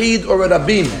Yahid or a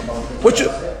Rabim?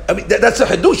 That's a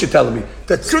Hadush you're telling me.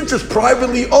 That since it's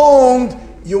privately owned,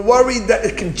 you're worried that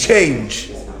it can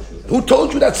change. Who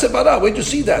told you that Sebara? Where'd you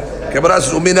see that? Gebara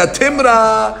says, Umina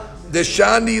Timra,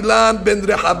 Deshani Lan ben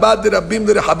Rehaba de Rabim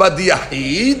de Rehaba de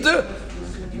Yahid,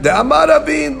 de Amar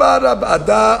Rabin Barab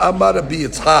Ada Amar Rabbi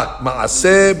Yitzchak,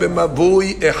 Maaseh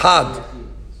b'mavui Ehad.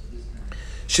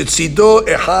 שצידו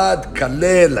אחד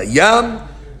קלה לים,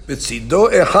 וצידו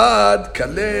אחד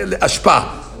קלה לאשפה.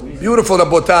 Beautiful,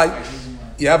 Rabotai.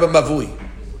 You have a mavui.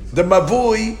 The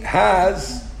mavui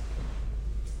has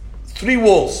 3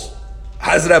 walls.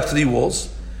 How does it have 3 walls?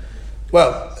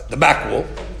 Well, the back wall.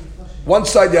 One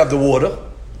side you have the water.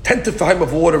 10 tefahim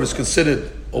of water is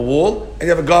considered a wall, and you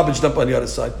have a garbage dump on the other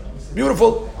side.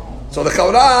 Beautiful. So the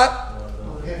chawra,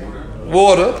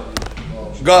 water,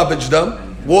 garbage dump,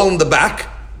 wall in the back.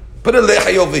 Put a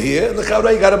lehi over here, and the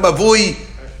chawra, you got a mavui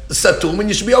satum, and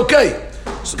you should be okay.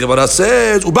 So Gemara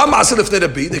says,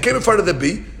 they came in front of the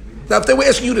bee. Now, if they were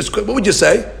asking you this, what would you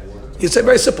say? You'd say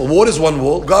very simple. Water is one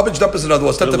wall, garbage dump is another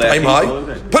wall. Stand up high.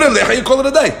 Put a lehi, you call it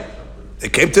a day. They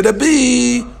came to the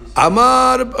bee.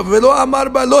 Amar velo amar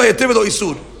ba lo hetiv velo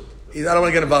isur. I don't want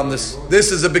to get involved in this.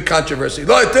 This is a big controversy.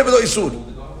 Lo hetiv velo isur.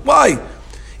 Why?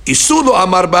 Isur lo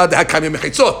amar ba dehakam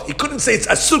mechitzot. He couldn't say it's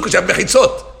asur because you have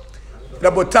mechitzot.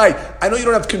 Rabotai, I know you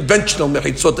don't have conventional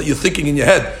mechitzot that you're thinking in your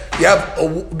head. You have a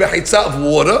mechitzah of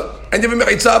water and you have a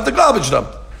mechitzah of the garbage dump.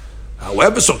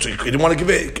 However, so you didn't want to give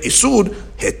it isur.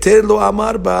 Heter lo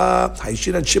amar ba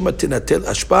haishiran shema tinatel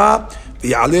ashpa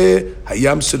v'yale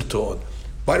hayam sirton.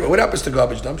 By the way, what happens to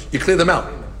garbage dumps? You clear them out.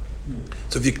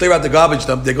 So if you clear out the garbage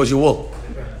dump, there goes your wall.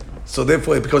 So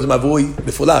therefore, it becomes a mavui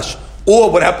mifulash.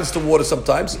 Or what happens to water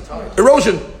sometimes?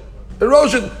 Erosion.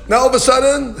 Now all of a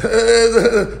sudden,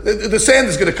 the sand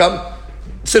is going to come.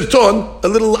 Sirton, a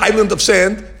little island of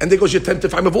sand, and there goes your 10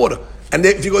 tefahim of water. And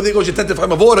if you go there goes your 10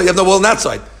 tefahim of water, you have no wall on that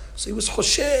side. So he was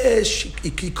choshesh.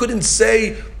 He couldn't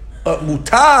say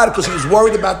mutar because he was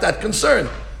worried about that concern.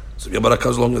 So Gemara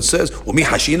comes along and says, "Umi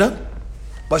hashina."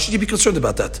 Why should you be concerned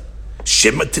about that?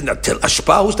 Shematin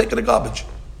ashpa, who's taking the garbage?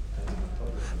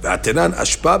 If you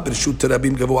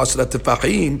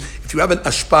have an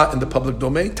ashpa in the public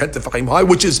domain, 10 tefachim high,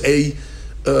 which is a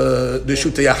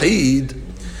reshut yahid,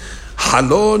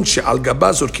 halon she'al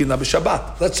gaba zorkina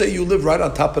b'shabbat. Let's say you live right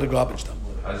on top of the garbage dump.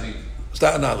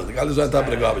 Staten Island, the guy lives on top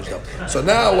of the garbage dump. So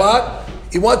now what?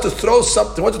 He wants to throw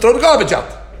something. He wants to throw the garbage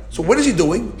out. So what is he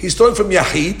doing? He's throwing from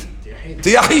yahid to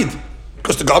yahid.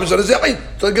 because the garbage is yachid.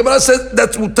 So the Gemara says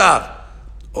that's mutar.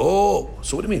 Oh,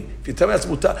 so what do you mean? If you tell me that's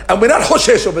mutar, and we're not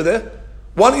choshesh over there,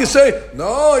 why don't you say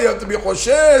no? You have to be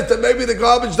choshesh that maybe the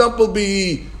garbage dump will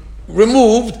be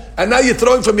removed, and now you're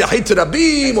throwing from yachid to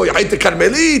rabim or yachid to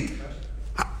karmelit.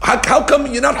 How come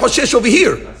you're not choshesh over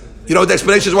here? You know the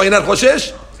explanation is why you're not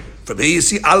choshesh. From here you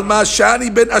see alma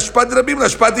shani ben ashpad rabim and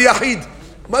ashpad yachid.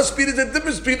 Must be the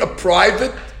difference between a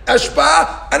private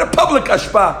ashpa and a public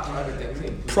ashpa.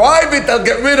 Private, they'll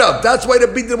get rid of. That's why the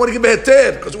beat didn't want to give a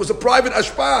heter, because it was a private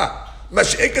ashpa.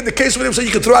 Mashik in the case with him, so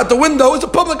you can throw out the window. It's a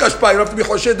public ashpa. You don't have to be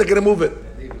choshed. They're going to move it.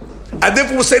 And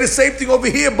therefore, we'll say the same thing over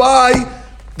here by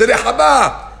the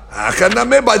rehaba.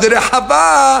 By the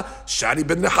rehaba, shani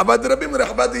ben rehaba derabim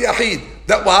rehaba yachid.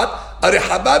 That what a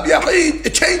rehaba yachid,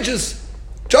 it changes.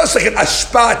 Just like an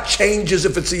ashpa changes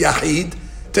if it's a yachid.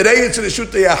 Today it's in the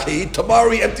shoot the yachid. Tomorrow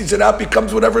he empties it out,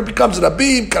 becomes whatever it becomes.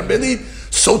 Rabim, karmelit.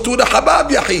 So too the habab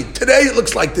yachid. Today it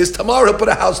looks like this. Tomorrow he'll put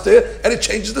a house there, and it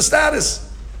changes the status.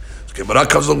 Okay, but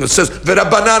comes along and says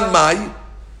v'rabanan mai.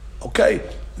 Okay,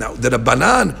 now the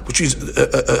Rabbanan, which is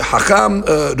Hakam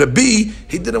Rabbi,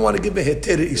 he didn't want to give a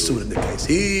heter isur in the case.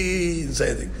 He didn't say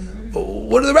anything.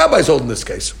 What do the rabbis hold in this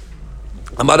case?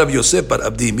 Amar Rav Yosef bar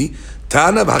Abdimi,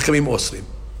 Tana v'Hakamim Osrim.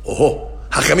 Oh,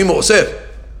 Hakamim Osir.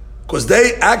 Because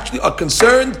they actually are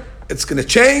concerned it's going to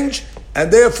change,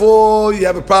 and therefore you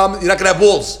have a problem. You're not going to have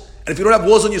walls. And if you don't have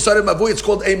walls on your side of Mavui, it's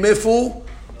called a mefu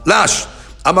lash.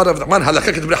 Amar Rav Nachman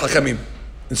halakha kedvrei Hakamim.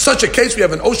 In such a case, we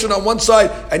have an ocean on one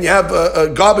side and you have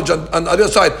garbage on the other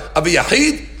side of a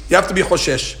yachid. You have to be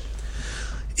choshesh.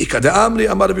 Ikada amri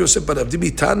Amar Rav Yosef bar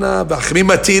Abdi Tana v'Hakamim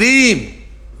matirim.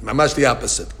 Mamash the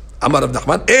opposite. Amar Rav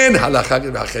Nachman en halakha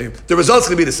kedvrei Hakamim. The results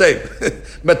going to be the same.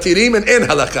 Matirim and en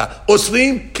halakha.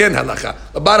 Osrim ken halakha.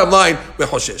 The bottom line, we're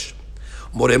choshesh.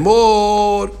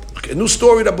 Moremor, okay, new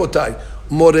story Rabotai.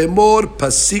 Moremor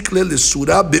pasikle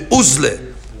lesura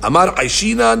beuzle. Amar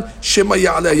Aishinan shema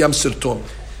ya'ale yam sirton.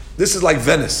 This is like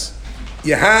Venice.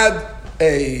 You had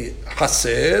a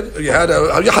haser, you had a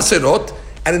haserot,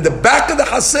 and in the back of the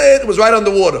haser it was right on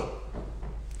the water.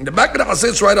 In the back of the haser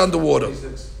it's right on the water.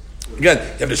 Again,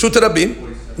 you have the Shut Rabin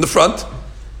in the front.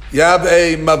 You have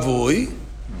a mavui.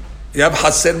 You have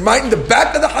haser. Right in the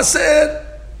back of the haser,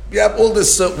 you have all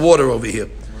this water over here.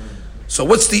 So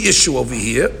what's the issue over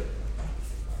here?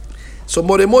 So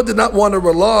Moremo did not want to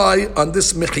rely on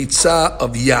this mechitza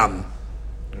of yam,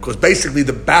 because basically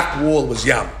the back wall was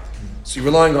yam. So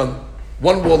you're relying on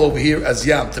one wall over here as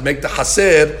yam to make the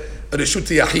haser a reshut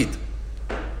yachid.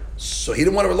 So he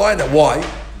didn't want to rely on that. Why?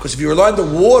 Because if you rely on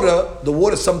the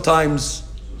water sometimes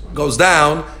goes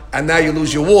down, and now you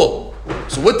lose your wall.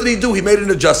 So what did he do? He made an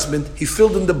adjustment. He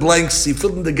filled in the blanks. He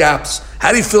filled in the gaps.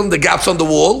 How did he fill in the gaps on the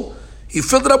wall? He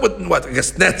filled it up with what? I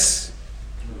guess nets.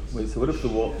 Wait, so what if the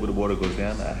water goes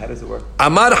down? How does it work?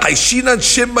 Amar Haishinan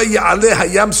Shema Ya'aleh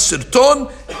Hayam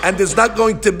Sirton, and there's not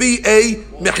going to be a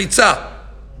mechitza.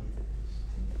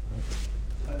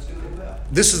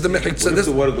 This is the mechitza. What if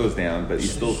the water goes down, but you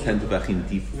still 10 tefachim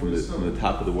deep from the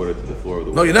top of the water to the floor of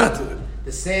the water? No, you're not.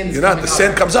 The sand. You're not. The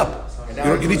sand comes up.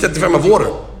 You need 10 tefachim of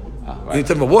water. Right. You need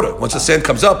to have water. Once the sand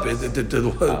comes up, you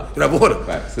have water.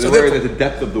 Right. So they're worried that the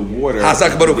depth of the water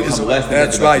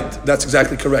that's right. That's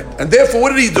exactly correct. And therefore, what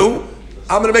did he do?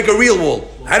 I'm going to make a real wall.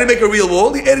 How did he make a real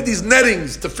wall? He added these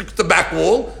nettings to fix the back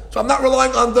wall. So I'm not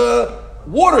relying on the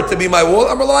water to be my wall.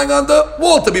 I'm relying on the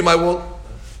wall to be my wall.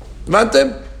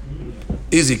 Mantem?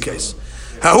 Easy case.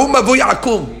 Hahu mavui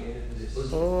akum.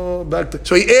 Oh, back to.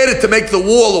 So he added to make the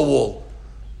wall a wall.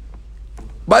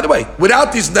 By the way,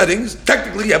 without these nettings,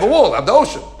 technically you have a wall, you have the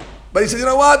ocean. But he said, you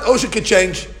know what? Ocean can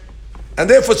change. And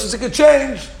therefore, since it can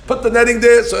change, put the netting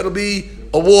there so it'll be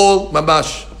a wall,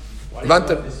 mamash. Why not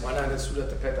the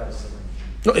Sudat Petah?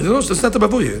 No, it's not the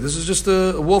babuya. This is just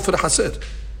a wall for the haser.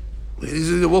 This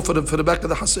is a wall for the back of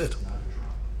the haser.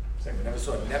 I never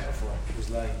saw a net before. It was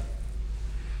like,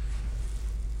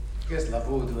 I guess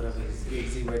lavud, whatever.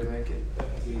 Easy way to make it.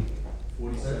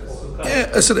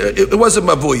 Yeah, it was a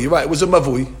mavui, right? It was a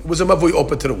mavui. It was a mavui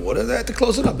open to the water. They had to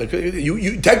close it up.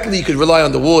 You technically you could rely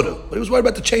on the water, but he was worried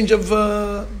about the change of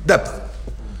depth.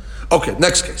 Okay,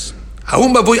 next case.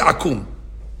 Hahu mavui akum.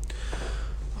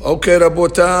 Okay,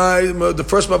 Rabotai, the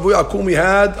first mavui akum we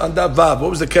had on that vav. What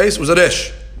was the case? It was a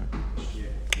resh.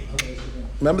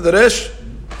 Remember the resh?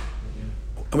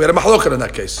 And we had a mahloket in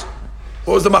that case.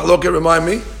 What was the mahloket? Remind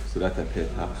me. Surat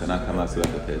Petah, Tanakama, Surat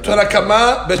Petah.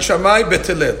 Tanakama, Bet Shammai, Bet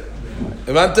Hillel.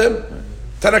 Evantem?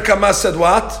 Tanakama said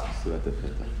what?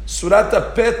 Surat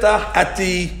Petah at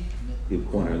the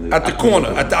corner,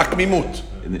 at the Akmimut.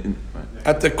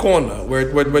 At the corner,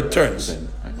 where it turns.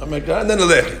 Oh my God. And then the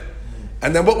Lechi.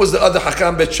 And then what was the other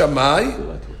Hakam Bet Shammai?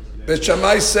 Bet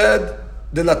Shammai said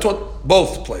delatot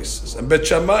both places, and Bet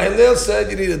Shammai Hillel said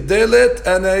you need a delet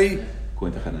and a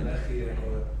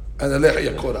lechi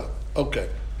yakora. Okay,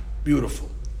 beautiful.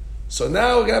 So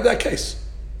now we're gonna have that case.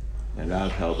 And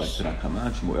Rav held like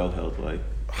Tanakh, Shmuel held like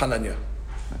Hananya.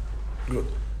 Good.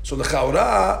 So the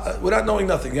Chaura, without knowing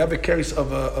nothing, you have a case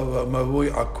of a Mavui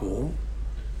Akum.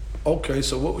 Okay,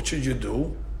 so what should you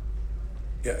do?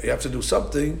 Yeah, you have to do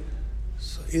something.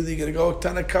 So either you're going to go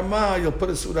Tanakama, you'll put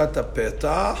a Surat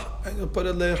Petah, and you'll put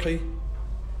a Lechi.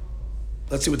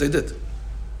 Let's see what they did.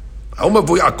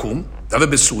 Mavui Akum, they have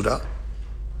a Besura.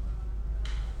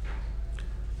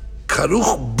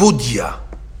 Karuch Budya.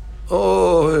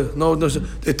 Oh, no,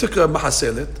 they took a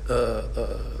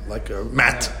Mahaselet, like a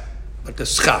mat, like a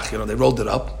schach, they rolled it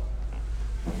up.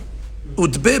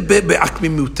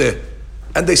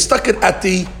 And they stuck it at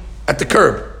the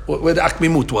curb, where the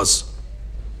akmimut was.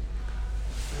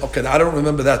 Okay, now I don't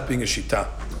remember that being a shita,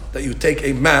 that you take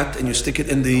a mat and you stick it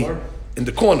in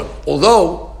the corner.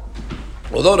 Although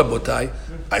Rabotai,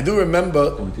 I do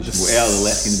remember. Remember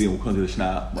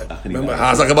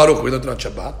Hazak Baruch, we learned on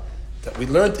Shabbat, that we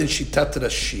learned in Shitat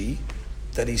Rashi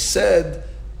that he said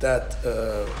that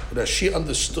Rashi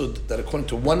understood that according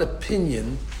to one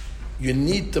opinion, you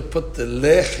need to put the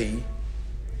lechi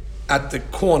at the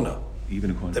corner.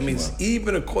 That means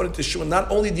even according to Shua,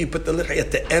 not only do you put the lechi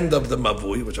at the end of the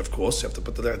mavui, which of course you have to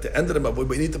put the lechi at the end of the mavui,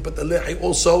 but you need to put the lechi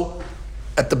also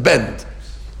at the bend.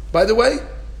 By the way,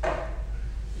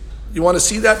 you want to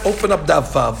see that? Open up that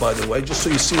vav, by the way, just so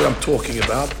you see what I'm talking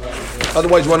about.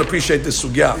 Otherwise, you want to appreciate this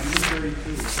sugya.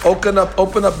 Open up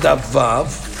that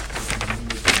vav.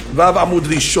 Vav Amud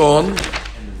Rishon.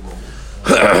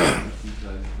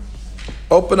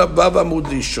 Open up Vav Amud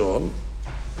Rishon.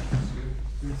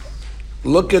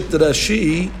 Look at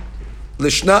Rashi,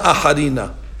 Lishna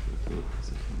Acharina.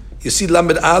 You see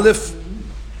Lamed Aleph?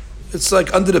 It's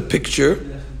like under the picture.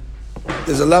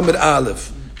 There's a Lamed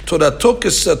Aleph. Torato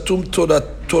kesatum,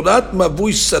 Torat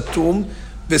Mavui Satum,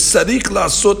 Vesarik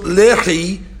Lasot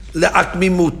Lechi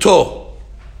Leakmimuto.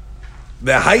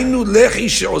 והיינו לחי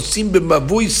שעושים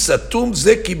במבוי סתום,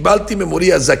 זה קיבלתי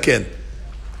ממורי הזקן.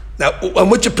 Now, on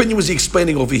which opinion was he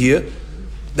explaining over here?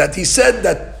 That he said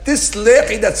that this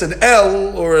lechi that's an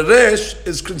L or a resh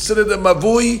is considered a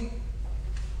mavui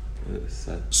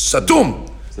satum.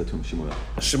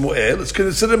 Shmuel. It's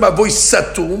considered a mavui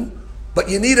satum, but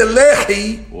you need a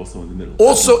lechi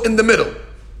also in the middle.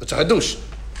 That's a hadush.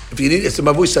 If you need it's a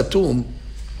mavui satum.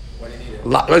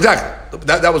 Exactly.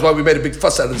 That was why we made a big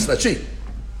fuss out of this Rashi.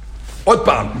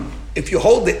 Odpam, if you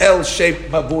hold the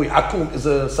L-shaped mavui, akum is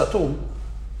a satum.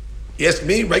 You ask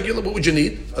me, regular, what would you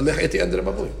need? A lechi at the end of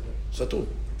the mavui, satum.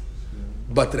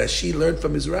 But Rashi learned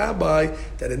from his rabbi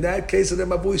that in that case of the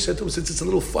mavui satum, since it's a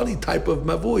little funny type of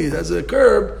mavui, it has a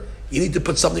curb, you need to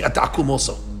put something at the akum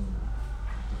also.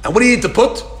 And what do you need to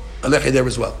put? A lechi there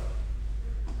as well.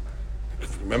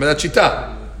 Remember that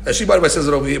shita? Rashi, by the way, says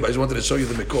it over here, but I just wanted to show you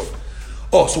the mikor.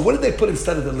 Oh, so what did they put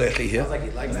instead of the lechi here? Like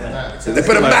he likes that. They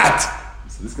put a mat.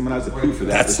 So this Gemara is a proof for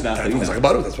that.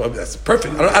 That's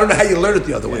perfect. I don't know how you learned it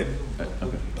the other way.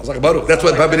 That's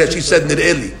what Rabbi Rashi said in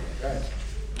Nid'eli.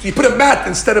 You put a mat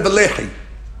instead of a lechi.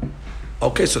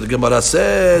 Okay, so the Gemara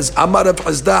says, Amar Rav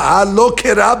Chazda, lo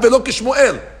kerav velo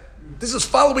kishmuel. This is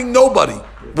following nobody.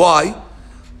 Why?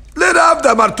 Le Rav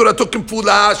da Amar Torah tokim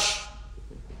fulash.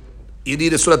 You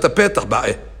need a Surat HaPetach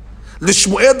ba'eh.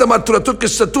 L'shmuel da Amar Torah tokim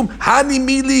satum hani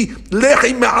mili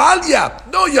lechi me'alya.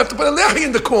 No, you have to put a lechi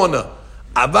in the corner.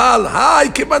 Aval, hi,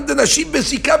 keman de nashim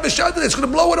besika b'shadre. It's going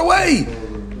to blow it away.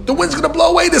 The wind's going to blow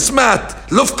away this mat.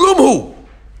 Lof klumhu.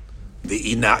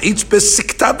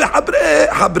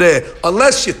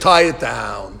 Unless you tie it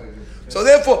down. So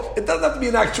therefore, it doesn't have to be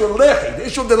an actual lechi. The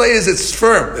issue of the lechi is it's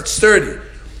firm, it's sturdy.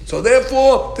 So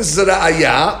therefore, this is a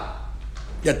ra'ayah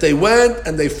that they went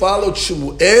and they followed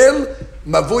Shmuel,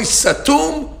 Mavui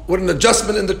Satum, with an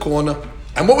adjustment in the corner.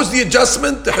 And what was the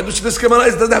adjustment? The Hadush of this Gemara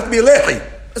is it doesn't have to be a lechi. It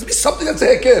has to be something that's a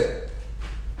hekir.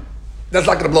 That's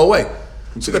not going to blow away.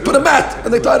 So they put a mat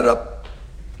and they tied it up.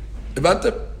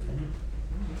 Evante?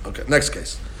 Okay, next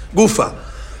case. Gufa.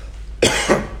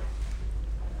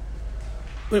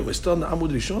 Wait, we're still on the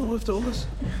Amud Rishon after all this?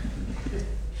 Okay.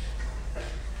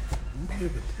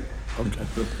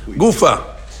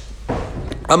 Gufa.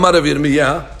 Amar Rav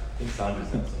Yirmiyah.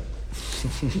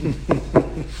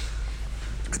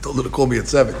 I told her to call me at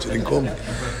 7. She didn't call me.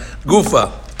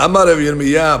 Gufa. Amar Rav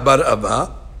Yirmiyah bar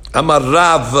Abba. Amar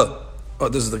Rav. Oh,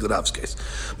 this is the Rav's case.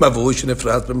 Mavui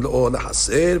shenefrat b'mlo'o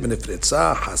lahaser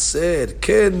v'nefretza haser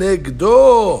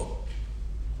kenegdo.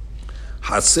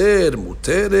 Haser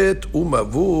muteret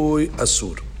u'mavui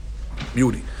asur.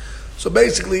 Beauty. So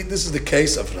basically, this is the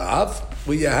case of Rav,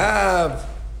 where you have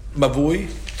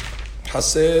Mavui,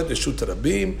 Haser, Reshut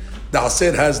Rabim. The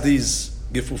Haser has these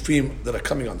Gifufim that are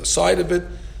coming on the side of it.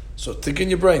 So think in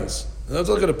your brains. Let's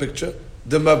look at a picture.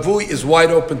 The Mavui is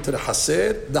wide open to the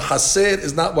Haser. The Haser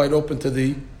is not wide open to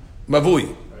the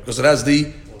Mavui, because it has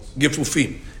the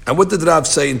Gifufim. And what did Rav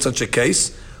say in such a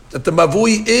case? That the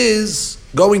Mavui is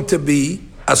going to be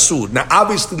Asur. Now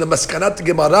obviously the Maskanat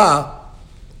Gemara,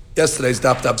 yesterday's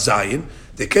Daf Zayin,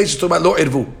 the case is talking about Lo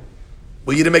Irvu,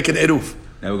 where you didn't make an Eruv.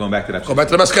 Now we're going back to that. Go back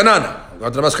to the Maskanana. Go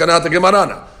to the Maskanat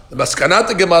Gemara. The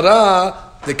Maskanat Gemara,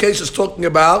 the case is talking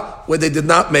about where they did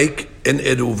not make an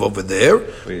Eruv over there.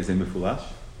 Wait, is it Mefulash?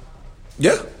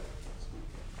 Yeah.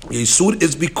 Yisur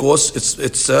is because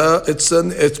it's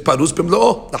Parus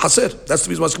Bimlo'o, the Haser. That's the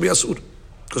reason why it's going to be Asur.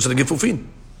 Because of the Gifufin.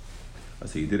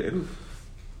 So you did Eruv.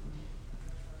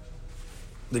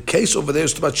 The case over there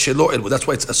is about Shelo Erbu. That's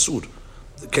why it's Asur.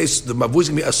 The case, the Mavu is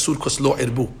going to be Asur because Lo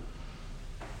Erbu.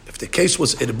 If the case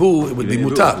was Erbu, it would be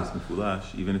Mutar. It's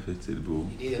Mefulash, even if it's Erbu.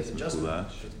 It's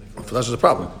Mefulash. Mefulash is a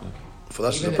problem.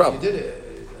 Mefulash is a problem. You did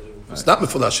it. It's not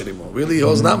Mefulash anymore. Really, he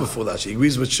holds not Mefulash. He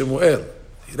agrees with Shemuel.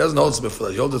 He doesn't hold it's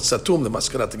Mefulash. He holds it Satum, the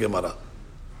Maskanat Gemara.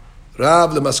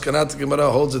 Rav, the Maskanat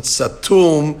Gemara, holds it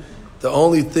Satum. The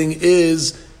only thing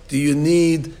is, do you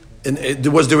need,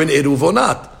 was there an Eruv or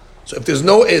not? So if there's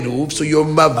no Eruv, so your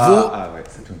Mavu... Right,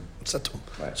 Satum. Satum.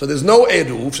 Right. So there's no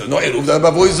Eruv, so no Eruv, then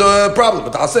Mavu is a problem,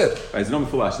 but Haser. Right, there's no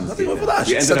Mefulash in the Nothing state. Mefulash,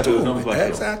 We it's ended up with no Satum. Mefulash.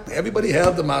 Exactly. Everybody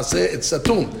held the Maaseh, it's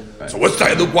Satum. Right. So what's the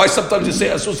Eruv? Why sometimes you say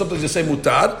Asur, sometimes you say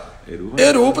Mutar?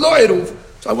 Eruv, no Eruv.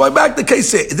 So I'm going back to the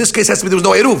case. In this case, has to be there was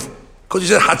no Eruv. Because you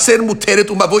said Hatser Muteret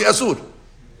Umavui Asur.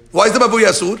 Why is the Mavui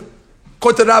Asur?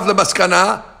 According to Rav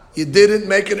Lemaskana, you didn't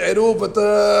make an Eruv with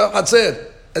the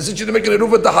Hatser. And since you didn't make an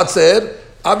Eruv with the Hatser,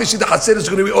 obviously the Hatser is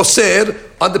going to be Oser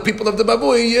on the people of the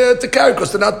Mavui to carry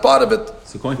because they're not part of it.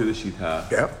 So according to the Shita,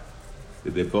 Yeah.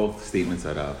 they're both statements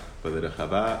are Rav, by the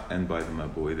Rechava and by the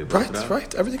Mabui. They're both Rav.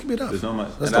 Right. Everything can be Rav. There's no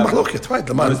That's the Mahloket, right.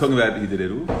 I was talking about he did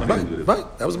Eruv.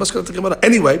 Right. That was the Maskanat Gemara.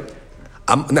 Anyway,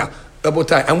 now,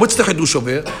 Rabotai, and what's the Chidush over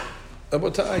here?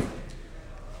 Rabotai,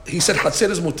 he said Hatser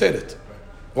is Muteret.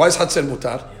 Why is Hatser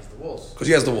Mutar? He has the walls. Because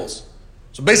he has the walls.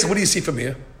 So basically, what do you see from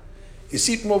here? You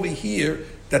see from over here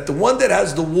that the one that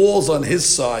has the walls on his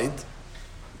side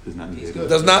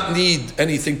does not need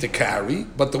anything to carry,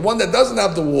 but the one that doesn't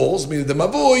have the walls, meaning the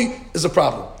Mavui, is a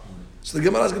problem. So the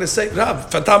Gemara is going to say, Rav,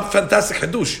 fantastic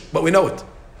Hadush, but we know it.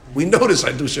 We know this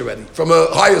Hadush already from a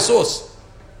higher source,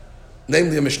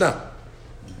 namely a Mishnah.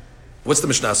 What's the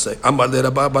Mishnah say? Amar le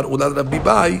Rabba bar Ulad Rabbi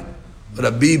Bai,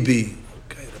 Rabbi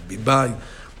okay, Rabbi Bai,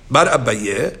 bar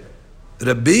Abaye,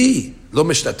 Rabbi, lo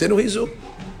Mishnatenu hizu.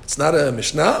 It's not a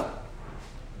Mishnah.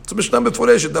 It's a Mishnah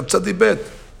Meforeshet, Daf Tzadi Bet.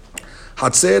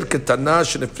 Hatser ketana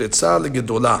shenefretza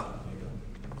legedola.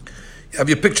 You have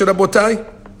your picture, Rabotai?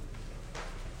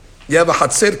 You have a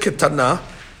Hatser ketana,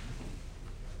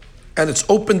 and it's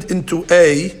opened into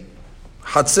a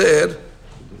Hatser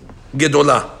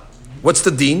gedola. What's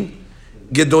the deen?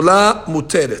 Gedola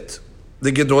muteret.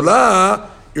 The gedola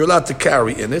you're allowed to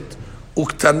carry in it.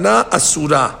 Uktana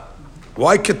asura.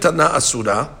 Why ketana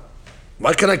asura?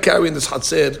 Why can I carry in this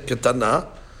Hatser ketana?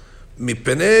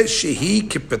 Mipene shehi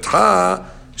kipetha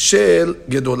shel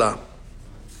gedola.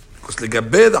 Because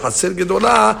legabe the Hatser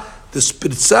gedola, the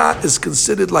spritza is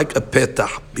considered like a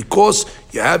petah because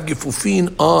you have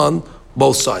gifufin on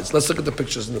both sides. Let's look at the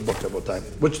pictures in the book about time.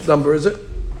 Which number is it?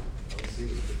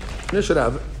 You should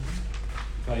have it.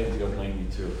 Probably have to go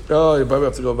 92. Oh, you probably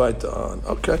have to go right on.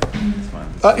 Okay.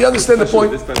 You understand the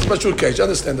point? Special case. You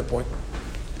understand the point?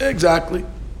 Exactly.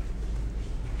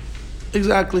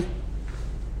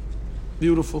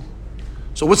 Beautiful.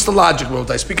 So what's the logic,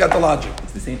 Rotai? Speak out the logic.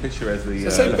 It's the same picture as the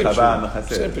Same picture. Rechava and the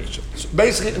Haser. Same picture. So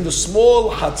basically, in the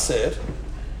small Hatser,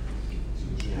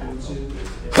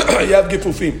 you have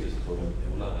Gifufim.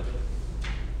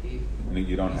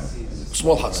 You don't have.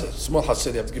 Small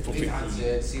Hatser, you have Gifufim.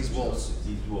 It sees walls.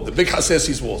 The big Hatser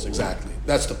sees walls, exactly.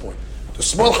 That's the point. The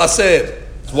small Hatser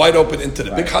is wide open into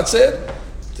the big Hatser.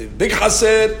 The big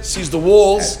Hatser sees the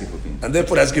walls, and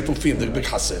therefore has Gifufim, the big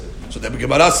Hatser. So the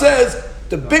Gemara says,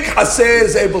 the big Hatser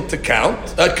is able to can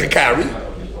carry,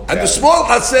 and the small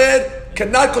Hatser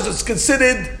cannot because it's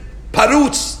considered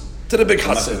parutz to the big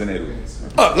Hatser.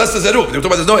 Unless there's Eruv. They're talking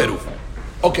about there's no Eruv.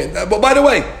 Okay, but by the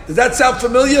way, does that sound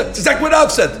familiar? It's exactly what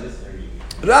Rav said.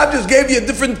 Rav just gave you a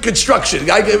different construction.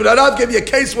 Rav gave you a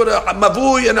case with a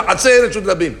Mavui and a Hatser and Shut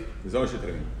Rabim. There's always Shut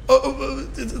Rabim.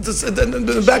 It's in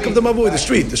the back of the Mavui, the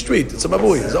street. It's a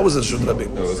Mavui. It's always a Shut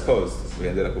Rabim. No, it was closed. We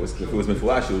ended up, if it was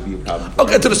Mefulash, it would be a problem.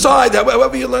 Okay, to the side,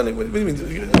 however you're learning. What do you mean?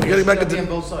 You're getting back It's into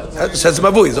on both sides. it says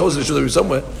Mavui. It's always a Shut Rabim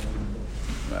somewhere.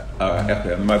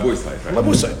 On my voice side, right?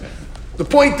 Mabui side. The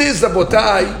point is,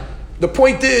 Rabotai,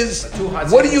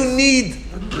 what do you need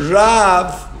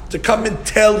Rav to come and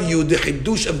tell you the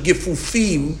Chidush of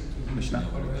Gifufim? Mishnah.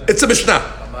 It's a Mishnah.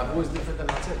 Mabui is different than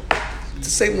Hatzir. It's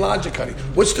the same logic, honey.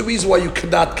 What's the reason why you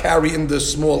cannot carry in the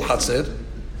small Hatzir?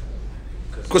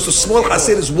 Because the small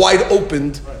Hatzir is wide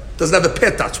open, doesn't have a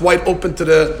petah, it's wide open to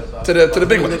the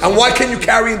big one. And why can you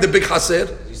carry in the big Hatzir?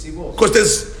 Because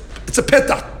it's a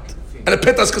petah, and a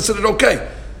petah is considered okay.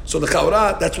 So the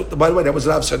Chaura, that's what, by the way, that was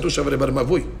Rav's Hadush over the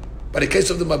Mavui. But in case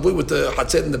of the Mavui with the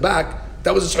Hatzir in the back,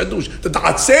 that was his Hadush. That the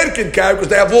Hatzir can carry because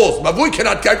they have walls. Mavui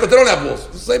cannot carry because they don't have walls.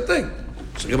 It's the same thing.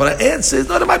 So Gemara answers,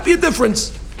 no, there might be a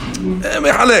difference.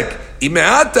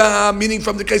 Imeata, meaning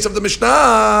from the case of the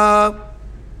Mishnah.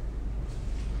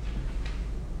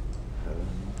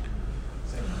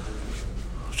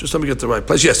 Just let me get to the right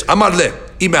place. Yes. Amar le.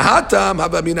 Imehatam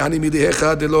haba min hani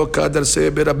milihecha de lo kadar se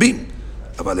berabim.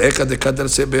 אבל איך דקדר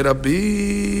זה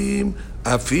ברבים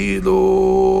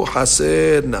אפילו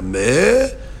חסר נמה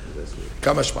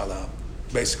כמה שמעלה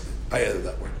basically I added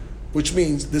that word which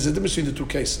means there's a difference between the two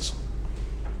cases.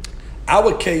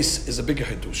 Our case is a bigger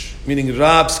hadush, meaning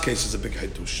Rab's case is a bigger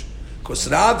hadush, because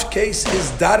Rab's case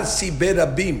is darsi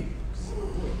berabim.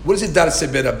 What is it darsi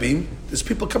berabim? There's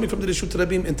people coming from the Rishut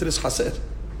Rabim into this haser,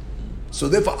 so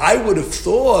therefore I would have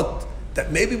thought that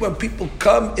maybe when people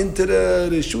come into the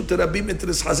Rishut Rabim, into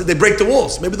this Hasid, they break the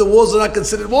walls. Maybe the walls are not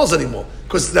considered walls anymore.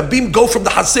 Because the Rabim go from the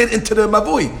Hasid into the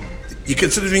Mavui. You're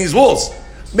considering these walls.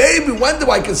 Maybe when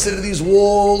do I consider these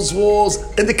walls?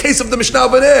 In the case of the Mishnah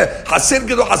over there, Hasid,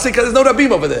 there's no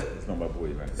Rabim over there. There's no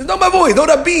Mavui, right? There's no Mavui, no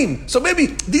Rabim. So maybe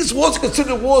these walls are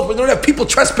considered walls, but you don't have people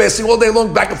trespassing all day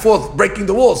long, back and forth, breaking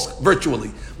the walls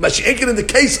virtually. Mashiach, in the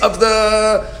case of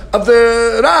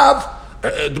the Rav,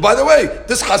 by the way,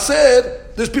 this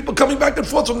Haser, there's people coming back and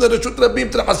forth from the Rishut Rabim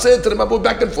to the Haser to the Mabui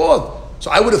back and forth. So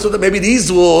I would have thought that maybe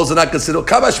these walls are not considered.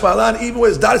 Kamash Malan, even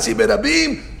with Darsi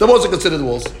Berabim, the walls are considered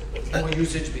walls. More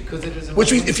usage because it is a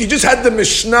Which means if you just had the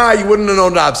Mishnah, you wouldn't have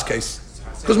known Rab's case.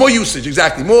 Because more usage,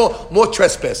 exactly. More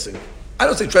trespassing. I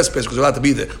don't say trespass because you're allowed to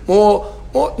be there. More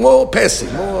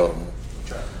passing, more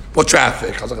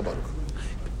traffic.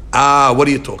 What are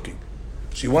you talking?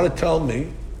 So you want to tell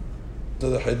me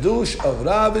the Hadush of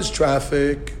Rav is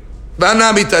traffic.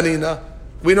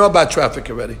 We know about traffic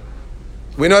already.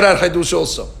 We know that Hadush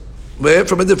also. We're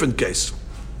from a different case.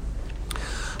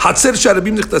 Hatzer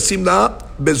sharabim nichtasim la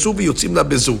bezu v'yotzim la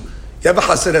bezu. You have a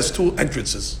Hatzer has two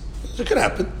entrances. It can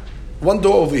happen. One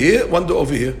door over here, one door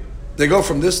over here. They go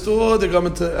from this door, they go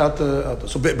out the.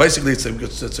 So basically, it's a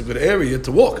good area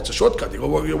to walk. It's a shortcut. You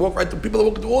walk right to people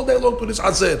that walk all day long to this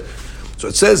Hatzer. So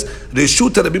it says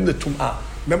Reshut Harabim the Tum'ah.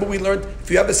 Remember we learned if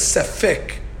you have a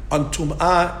sefek on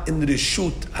Tum'ah in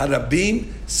Reshut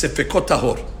Harabim, sefekot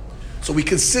tahor. So we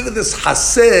consider this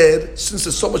Haser, since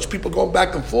there's so much people going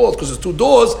back and forth because there's two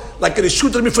doors, like a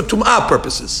Reshut Harabim for Tum'ah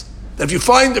purposes. That if you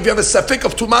have a sefek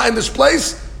of Tum'ah in this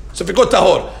place, sefekot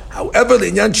tahor. However,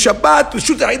 L'inyan Shabbat,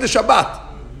 Reshut Yahid is Shabbat.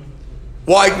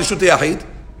 Why Reshut Yahid?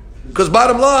 Because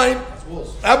bottom line,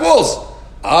 have walls.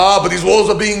 But these walls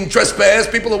are being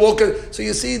trespassed, people are walking. So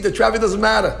you see, the traffic doesn't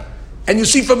matter. And you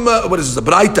see from, what is this, a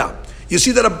Braita. You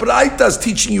see that a Braita is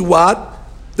teaching you what?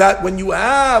 That when you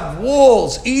have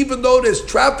walls, even though there's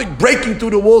traffic breaking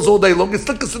through the walls all day long, it's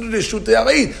still considered a Reshut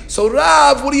Yahid. So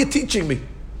Rav, what are you teaching me?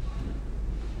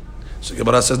 So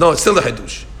Gemara says, no, it's still a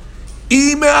Hadush.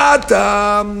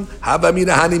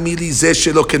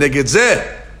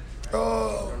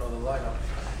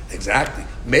 Exactly.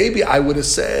 Maybe I would have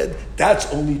said that's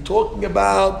only talking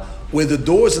about where the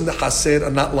doors in the Haser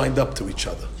are not lined up to each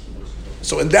other.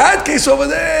 So in that case over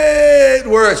there, it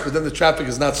works, but then the traffic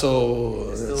is not so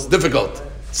it's difficult.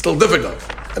 It's still difficult.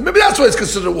 And maybe that's why it's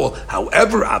considered a wall.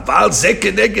 However, aval zeh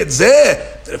keneged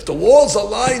zeh, that if the walls are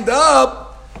lined up,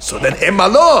 so then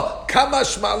emalo,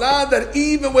 kamash malan, that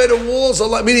even where the walls are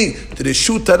lined, meaning the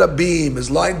Reshut Harabim is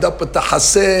lined up with the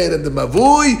Haser and the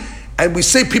Mavui, and we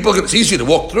say people, it's easy to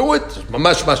walk through it,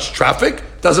 much traffic,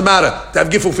 doesn't matter. To have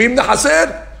Gifufim the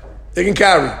Haser, they can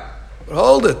carry. But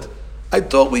hold it. I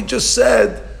thought we just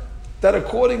said that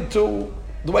according to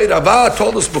the way Rava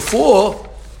told us before,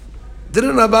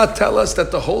 didn't Rava tell us that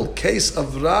the whole case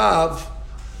of Rav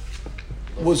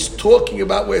was talking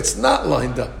about where it's not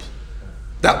lined up?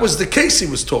 That was the case he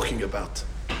was talking about.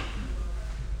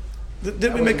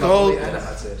 Didn't we make a whole...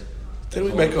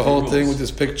 Didn't we make a whole thing with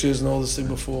his pictures and all this thing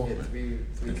before? Three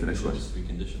conditions.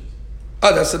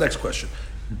 That's the next question.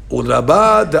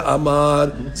 Urabba da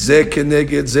amar ze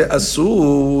keneged ze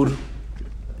asur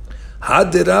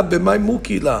hadera b'may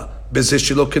mukila b'ze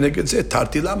shelo keneged ze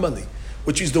tarti lamali,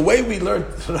 which is the way we learned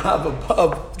Rav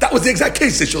above. That was the exact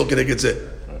case that you're looking at it.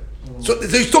 So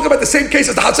he's talking about the same case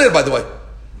as the Haser, by the way.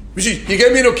 You see, you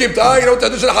gave me no kipta. You know what the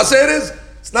Haser is?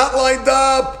 It's not lined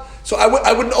up. So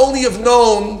I would only have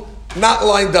known not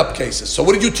lined up cases. So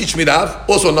what did you teach me to have?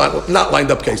 Also not lined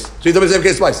up case. So you told me the same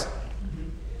case twice.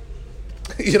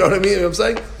 You know what I mean? You know what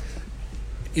I'm saying?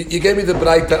 You gave me the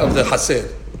braita of the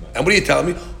Haser. And what are you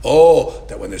telling me? Oh,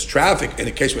 that when there's traffic, in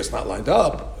a case where it's not lined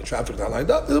up, the traffic's not lined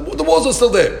up, the walls are still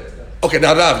there. Okay,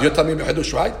 now Rav, you're telling me about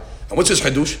Hadush, right? And what's his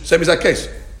Hadush? Same exact case.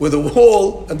 Where the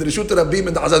wall and the Rishut Rabim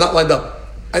and the Hazar are not lined up.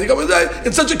 And you go,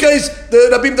 in such a case,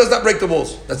 the Rabim does not break the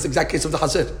walls. That's the exact case of the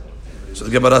Haser. So the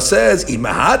Gemara says,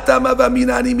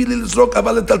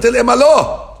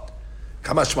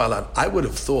 I would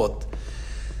have thought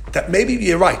that maybe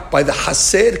you're right. By the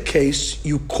Haser case,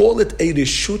 you call it a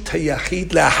Rishut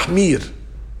HaYachid La'ahmir.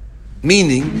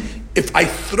 Meaning, if I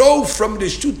throw from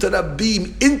Rishut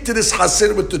Rabim into this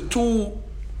Haser with the two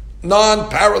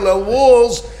non-parallel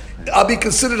walls, I'll be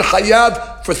considered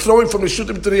Hayad for throwing from Rishut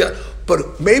Rabim to the Yad.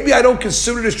 But maybe I don't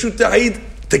consider Rishut HaYachid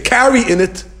to carry in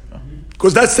it,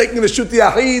 because that's taking the Rishut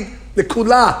HaYachid, the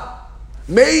Kula.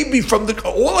 Maybe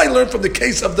all I learned from the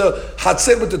case of the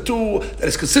Haser with the two, that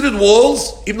is considered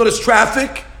walls, even though there's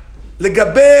traffic,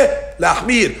 legabe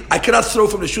lahmir. I cannot throw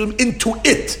from the shulim into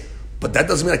it. But that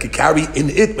doesn't mean I can carry in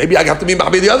it. Maybe I have to be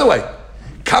the other way.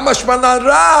 Kamash manan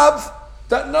Rav,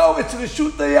 that no, it's the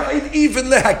Rishut HaYachid, even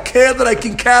lehaker, that I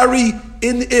can carry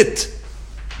in it.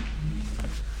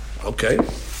 Okay.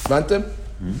 Vantem?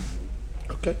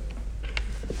 Okay.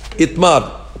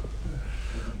 Itmar.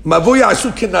 Mavuya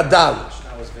asu kinadal.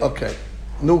 Okay,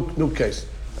 new case.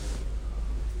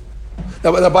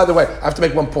 Now, by the way, I have to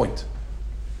make one point.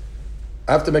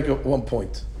 One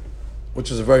point,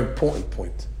 which is a very important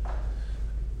point.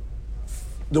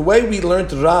 The way we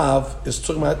learned Rav is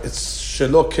talking about it's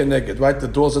shelo keneged, right? The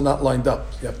doors are not lined up.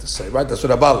 You have to say, right? That's what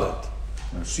Rabbah learned.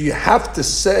 So you have to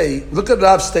say. Look at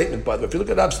Rav's statement, by the way. If you look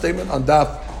at Rav's statement on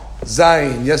Daf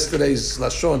Zayin, yesterday's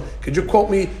Lashon, could you quote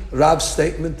me Rav's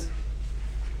statement?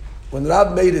 When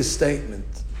Rav made his statement,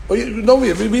 read it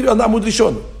on Amud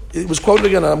Rishon. It was quoted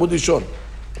again on Amud Rishon.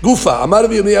 Gufa, Amar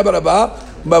Rabbi Yirmiyah bar Abba,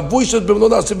 Mavui shel b'mlo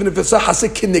na'aseh v'nefesa hase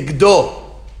kinegdo.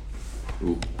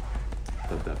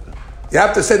 You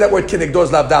have to say that word kinegdo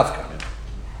is lav davka.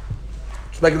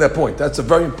 Just making that point. That's a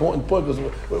very important point, because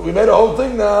we made a whole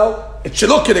thing now. It's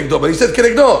shelo kinegdo, but he said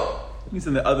kinegdo. It means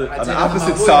on the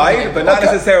opposite side, but not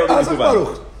necessarily. It's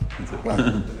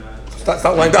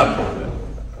not lined up.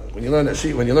 When you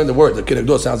learn the word, the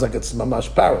kinegdo sounds like it's mamash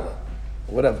parallel,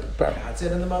 or whatever. Parallel. I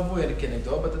said in the Mavui and the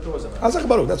kinegdo, but the doors are not. Hazak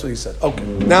Baruch, that's what he said. Okay,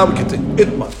 now we continue.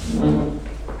 Itma.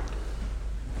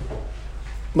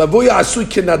 Mavuya asui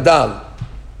kinadal.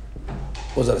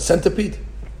 Was that a centipede?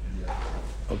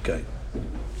 Okay.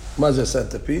 What's a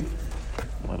centipede?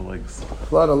 A lot of legs.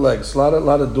 A lot of legs, a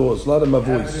lot of doors, a lot of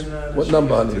mavuyas. What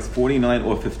number, honey? It's 49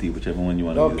 or 50, whichever one you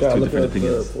want to use. Okay, Two look different at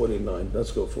opinions. 49.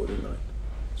 Let's go 49.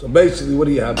 So basically, what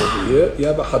do you have over here? You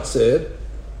have a Haser,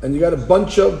 and you got a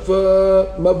bunch of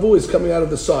mavuyas coming out of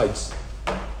the sides.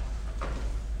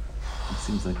 It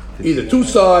seems like 50. Either two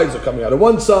sides or coming out of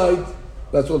one side.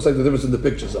 That's what looks like the difference in the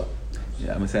pictures are.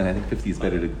 Yeah, I'm saying I think 50 is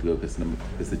better to go because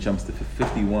it jumps to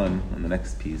 51 on the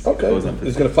next piece. Okay, It goes on 50.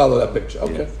 he's going to follow that picture.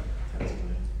 Okay. Yeah.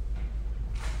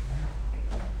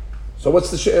 So what's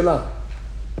the she'elah?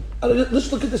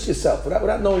 Let's look at this yourself,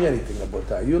 without knowing anything about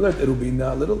that. You learned Erubin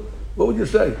now a little. What would you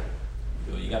say?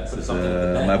 You got to put something in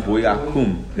the back. Mavuy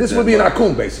akum. This would be an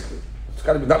akum, basically. It's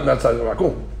got to be not outside of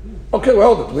akum. Okay,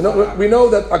 well, hold it. We know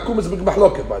that akum is a big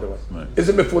mahloket, by the way. Right. Is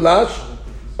it mefulash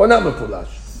or not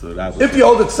mefulash? So that If you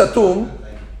hold it satum,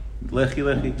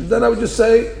 lechi. then I would just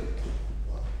say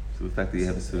So the fact that you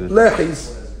have a surat,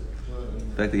 lechis.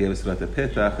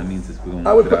 petach, it means it's going.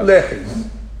 I would put lechis.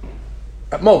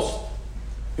 At most.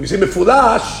 If you say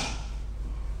mefulash,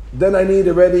 then I need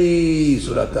already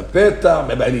surat petach,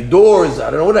 maybe I need doors,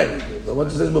 I don't know what I need. But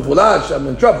once it says mefulash, I'm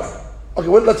in trouble. Okay,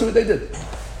 well, let's see what they did.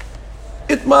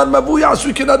 Itman mavuy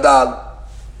asui kinadal.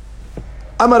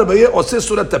 Amar Abaye oseh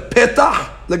surat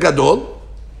petach legadol.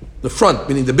 The front,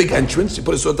 meaning the big entrance, you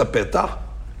put a surat petach,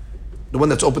 the one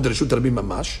that's open to the Rishut Rabim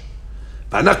Mamash.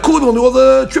 V'anakud, only all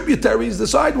the tributaries, the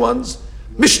side ones,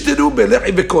 mishtiru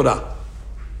bele'i v'korah.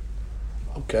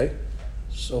 Okay,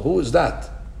 so who is that?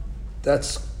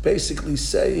 That's basically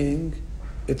saying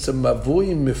it's a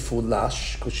mavui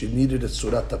mifulash, because you needed a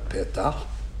surat petach.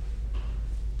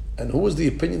 And who was the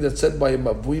opinion that said by a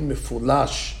mavui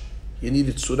mifulash, you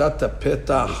needed surat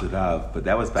petach? But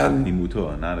that was back in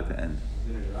Nimuto, not at the end.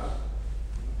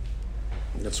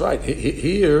 That's right.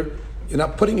 Here, you're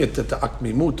not putting it at the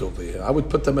Akmimut over here. I would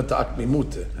put them at the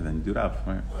Akmimut. And then do Rav,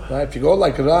 right? Right? If you go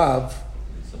like Rav,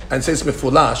 and say it's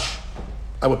mefulash,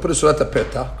 I would put a surat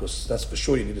peta, because that's for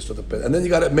sure you need a surat peta. And then you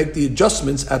got to make the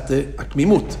adjustments at the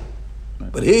akmimut.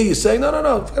 But here you're saying,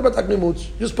 no, forget about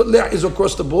akmimut. Just put le'is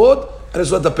across the board and a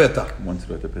surat peta. One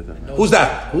surat peta. Who's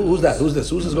that? Who's that? Who's this?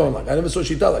 Who's this going like? I never saw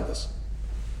shita like this.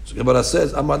 So Gemara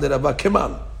says, Amar de Rabba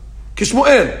Keman.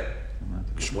 Kishmuel.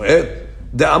 Kishmuel.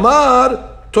 De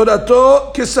Amar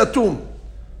Torato Kisatum.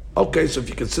 Okay, so if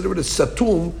you consider it a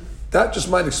satum, that just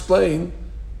might explain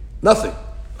nothing.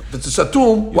 If it's a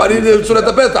satum, why did you do Surat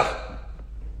Petah?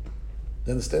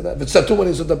 You understand that? If it's satum, why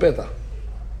did you do Surat Petah?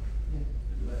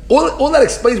 All that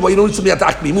explains why you don't need to be at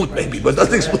Akmimut, maybe, but it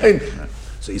doesn't explain.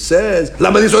 So he says,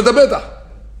 Lama di Surat Petah.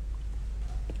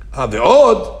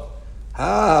 Ve'od,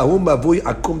 Mavui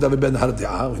Akum David ben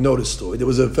Harde'ah. We know the story. There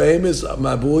was a famous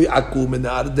Mavui Akum in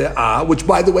Harde'ah, which,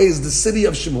 by the way, is the city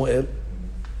of Shemuel.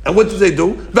 And what did they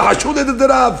do? V'hashu they did the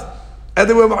Rav. And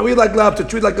they were like Rav to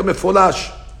treat like a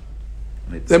mefulash.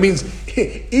 That means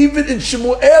even in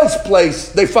Shemuel's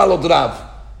place, they followed Rav.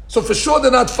 So for sure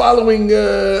they're not following,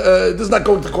 this is not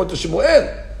going to quote to Shemuel.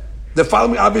 They're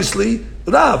following, obviously,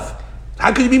 Rav.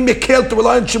 How can you be Mekel to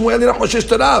rely on Shemuel and not Hoshesh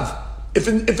to Rav? If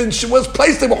in Shemuel's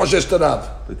place they were Hoshesh to Rav.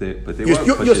 But they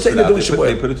you're saying they're doing Shemuel.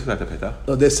 They put it to Petah.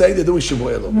 No, they're saying they're doing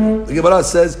Shemuel. The Gemara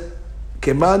says,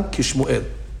 Keman Kishmuel.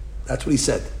 That's what he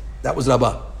said. That was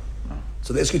Rabbah.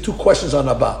 So they ask you two questions on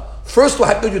Rabbah. First,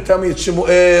 how could you tell me it's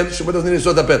Shemuel? Shemuel doesn't need a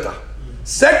Surat Petah.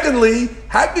 Secondly,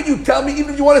 how could you tell me,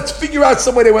 even if you wanted to figure out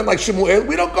somewhere they went like Shemuel,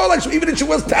 we don't go like Shemuel. Even in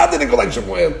Shemuel's town, they didn't go like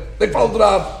Shemuel. They followed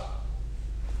Rav.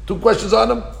 Two questions on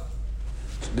them.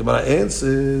 So the Gemara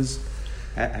answers.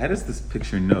 How does this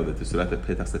picture know that the Surat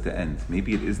Petah is at the end?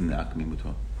 Maybe it isn't the Akmimut.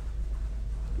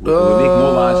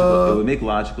 It would make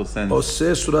logical sense.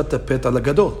 Oseh Surat Petah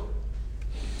Lagadol.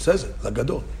 Says it,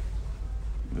 Lagadol.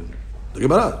 The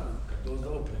Gemara.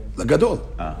 Lagadol.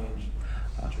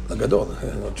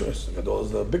 Lagadol. No choice. Lagadol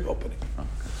is the big opening.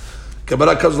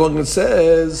 Gemara comes along and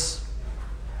says,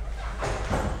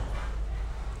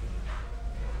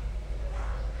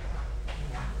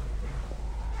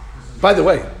 by the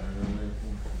way,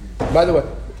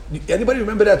 anybody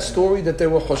remember that story that they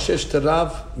were Hoshesh to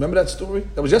Rav? Remember that story?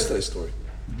 That was yesterday's story.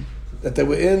 That they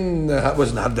were in,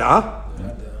 was Naharda'ah?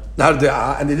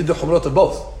 Naharda'ah, and they did the Humrot of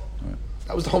both.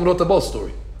 That was the Humrot of both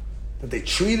story. That they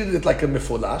treated it like a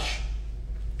mefulash,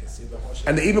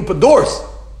 and they even put doors.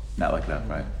 Not like that,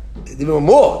 right? They did even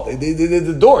more. They did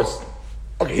the doors.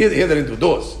 Okay, here they didn't do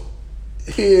doors.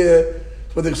 Here,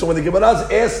 so when the Gemara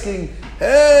is asking,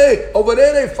 hey, over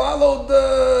there they followed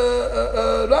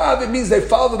Rav, it means they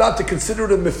followed Rav to consider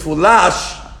it a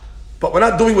mefulash, but we're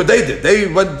not doing what they did. They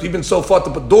went even so far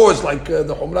to put doors like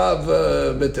the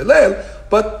Humrav Bet Hillel,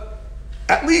 but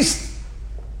at least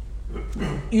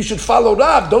you should follow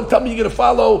Rav. Don't tell me you're going to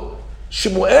follow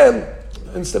Shemuel.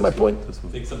 Understand my point?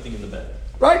 Take something in the bed.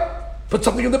 Right? Put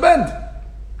something in the bend.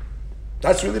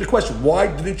 That's really the question. Why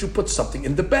didn't you put something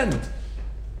in the bend?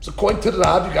 So according to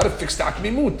Rav, you got to fix the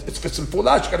Akmimut. It's fits in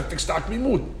Fulash, you got to fix the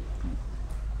Akmimut.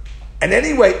 And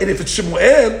anyway, and if it's Shemuel,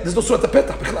 there's no Surat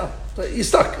Petah. You're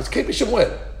stuck. It can't be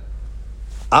Shemuel.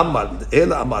 Amar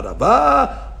Ela Amar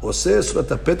Rabba Oseh Surat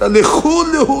Petah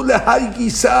Lechul Lehu Lehai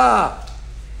Gisa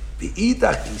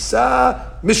V'Ida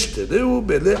Gisa Mishtereu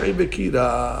Bele'i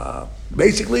V'Kira.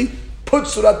 Basically, put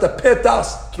Surat Petah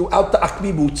throughout the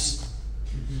Akmimuts.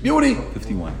 Beauty.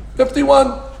 51.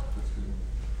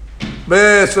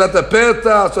 Surat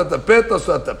Petah, Surat Petah,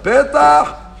 Surat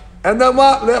Petah, and then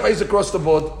what? Le'is across the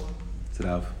board. It's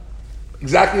Rav.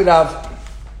 Exactly, Rav.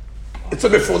 It's a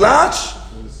mefulash,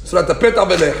 Surat Petah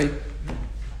ve'lechi.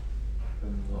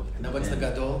 Now what's the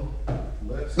gadol?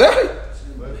 Lechi.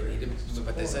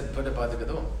 But they said put it by the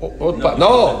gadol. We're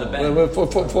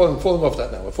falling off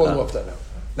that now.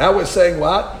 Now we're saying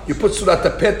what? You put Surat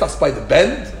Petah by the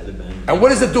bend. And what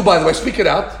does it do, by the way? Speak it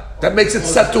out. That makes it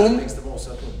satum.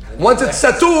 Once it's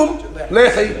satum,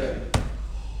 lechi.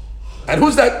 And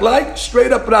who's that like?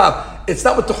 Straight up Rav. It's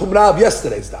not with the Humra of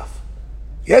yesterday's daf.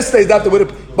 Yesterday's daf, they would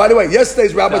have, by the way,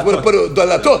 yesterday's rabbis would have put the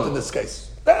latot in this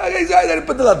case. They didn't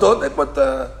put the latot, they put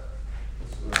the...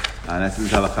 And that's the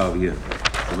halakha over here.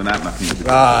 So we're not making it.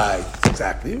 Right,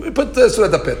 exactly. We put the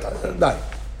Surat Petah. No, you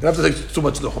don't have to take too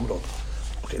much of the Humra.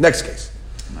 Okay, next case.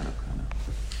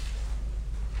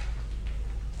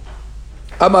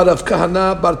 Amar Rav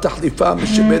Kahana bar Tahlifa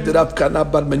Mishemed Rav Kahana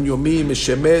bar Menyomi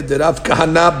Mishemed Rav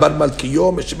Kahana bar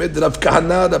Malkiyo Mishemed Rav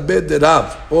Kahana Rabbe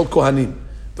Rav, all Kohanim.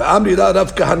 V'amri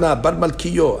Rav Kahana bar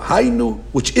Malkiyo Hainu,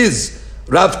 which is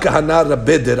Rav Kahana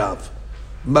Rabbe Rav.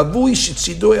 Mavui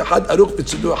shitzido echad aruk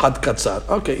v'tzido echad katzar.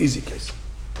 Okay, easy case.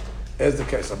 Here's the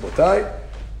case, Abotai.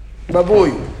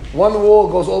 Mavui, one wall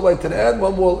goes all the way to the end,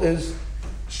 one wall is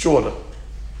shorter.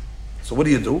 So what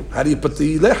do? How do you put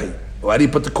the lehi? Or how do you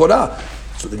put the korah?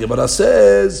 So the Gemara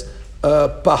says,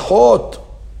 pachot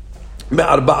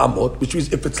me'arba amot, which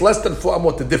means if it's less than 4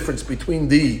 amot, the difference between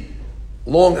the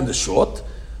long and the short,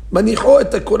 manicho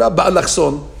et korah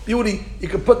ba'alachson. Beauty, you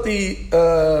can put the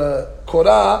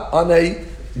korah on a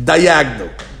diagonal.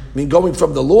 I mean, going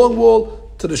from the long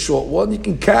wall to the short wall, you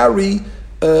can carry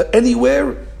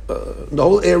anywhere, the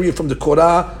whole area from the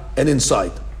korah and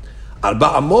inside. Arba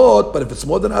amot, but if it's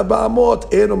more than arba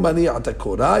amot, eno mani'at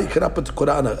korah, you cannot put the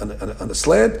korah on a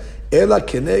slant. Ela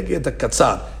keneged the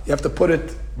katzar. You have to put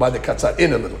it by the katzar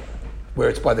in a little, where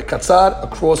it's by the katzar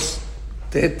across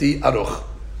to hit the aruch.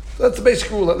 So that's the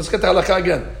basic rule. Let's get the halakha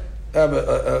again. Have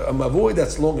a mavui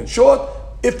that's long and short.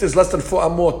 If there's less than 4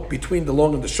 amot between the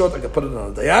long and the short, I can put it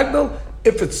on a diagonal.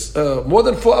 If it's more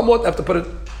than 4 amot, I have to put it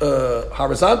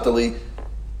horizontally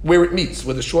where it meets,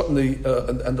 where the short and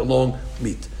the long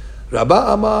meet.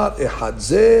 Rabba Amar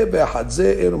ehadze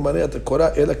ve'ehadze enu mani'at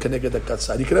korah ela keneged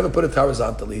hakatzar. You can never put it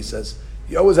horizontally. He says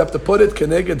you always have to put it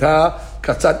keneged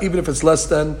hakatzar, even if it's less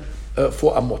than 4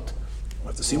 amot. We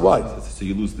have to see why. So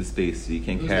you lose the space, so you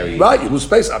can't carry. Right, you lose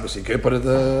space. Obviously, you can't put it.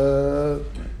 You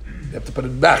have to put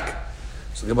it back.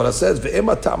 So the Gemara says,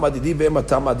 "Ve'ema ta'madidi, ve'ema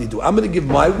ta'madidu." I'm going to give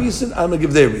my reason. I'm going to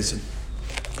give their reason.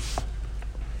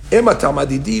 Ema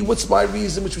ta'madidi. What's my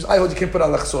reason? Which was I hold you can't put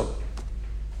alachson.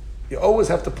 You always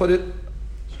have to put it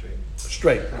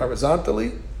straight,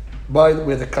 horizontally, by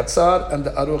where the katzar and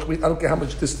the aruch meet. I don't care how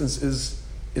much distance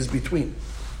is between.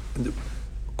 And the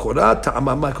korah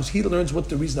ta'amama, because he learns what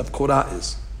the reason of korah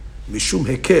is. Mishum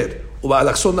heker, uba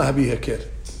alachson nahabi heker.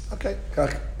 Okay,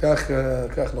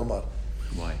 kach nomar.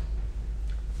 Why?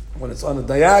 When it's on a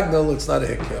diagonal, it's not a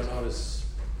heker.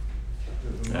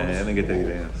 I didn't get that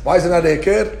either. Why is it not a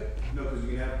heker? No, because you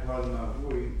can have part of the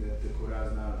mavui that the korah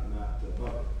is not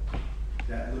above it.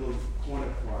 That little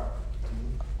corner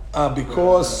part.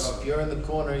 Because If you're in the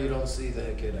corner, you don't see the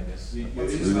hekid, I guess.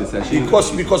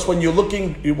 because when you're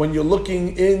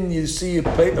looking in, you see a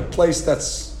place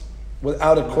that's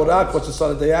without a korah, because it's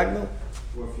on a diagonal.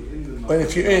 Or if you're in the And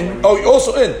if you're in, you're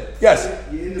also in. Yes,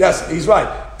 he's right.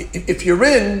 If you're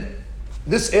in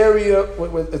this area,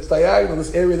 when it's diagonal,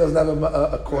 this area doesn't have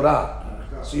a korah,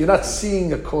 so you're not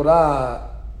seeing a korah.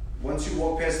 Once you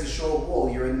walk past the short wall,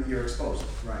 you're exposed.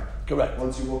 Right. Correct.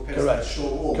 Once you walk past Correct. that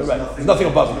short wall, Correct. There's nothing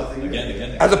above you.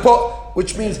 Again. As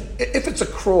which means if it's a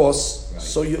cross,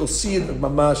 so you'll see it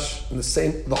mamash in the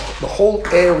same. The whole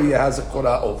area has a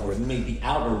korah over it. You may be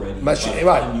out already. Right.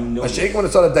 Mashiach, when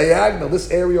it's on a diagonal, this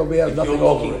area over here has If nothing you're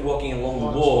over it. walking along the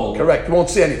wall, Correct. You won't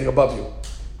see anything above you.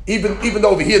 Even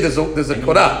though over here there's a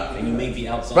korah. and you may be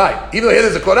outside. Right. Even though here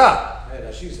there's a korah.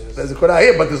 There's a korah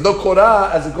here, but there's no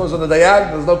korah as it goes on the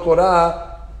diagonal. There's no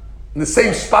korah in the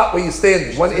same spot where you're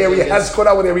standing. One area has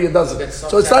korah, one area doesn't.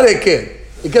 So it's not a kid.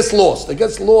 It gets lost. It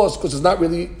gets lost because it's not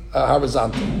really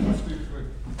horizontal.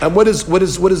 And what does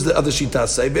the other shita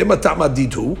say? Ve'ema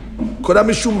ta'madidu korah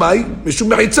mishum mai mishum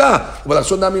mechitza. Well,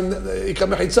 so nami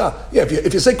ikam mechitza. Yeah,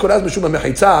 if you say korah is mishum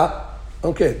mechitza,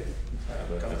 okay.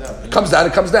 It comes down.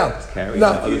 Carry the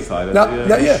other side of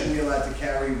it. Yeah. You're allowed to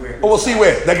carry where. Oh, we'll see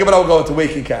where. Then Gemara will go into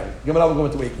waking carry. Gemara will go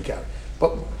into waking carry.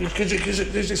 But could you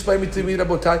explain to me,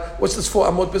 Rabotai, what's this 4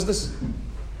 amot business?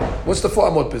 What's the 4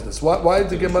 amot business? Why did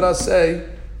the Gemara say?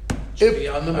 Be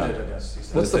unlimited, I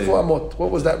guess. What's the 4 amot? What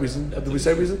was that reason? Did we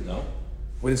say a reason? No.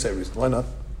 We didn't say a reason. Why not?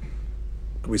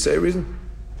 Can we say a reason?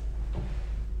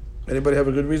 Anybody have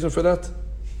a good reason for that?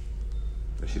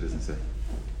 She doesn't say.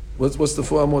 What's the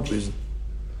 4 amot reason?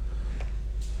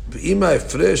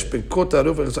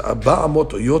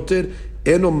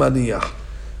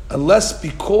 Unless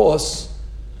because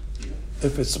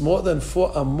if it's more than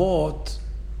 4 amot,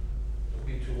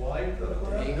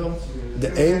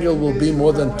 the angle will be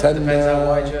more than 10. Depends how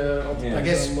wide you. I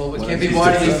guess. Well, it can't be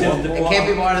wider than 10. It can't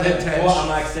be wider than 10. The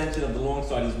forearm extension of the long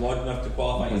side is large enough to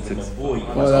qualify as a mavui.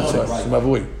 Oh, that's right. It's a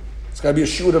mavui. It's got to be a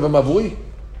shoot of a mavui.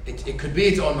 It could be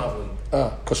its own mavui.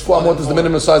 Because 4 amot is the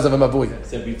minimum size of a mavui.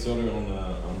 Except it's on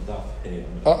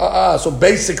top. So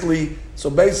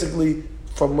basically,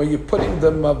 from where you're putting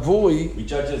the mavui, We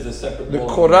judge it as a separate the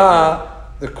wall.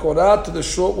 korah to the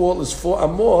short wall is 4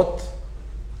 amot.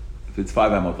 If it's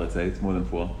 5 amot, let's say, it's more than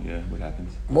 4. Yeah, what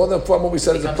happens? More than 4 amot, we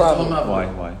said is a Becomes its own problem.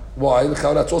 mavui. Why?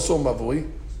 Why? That's also a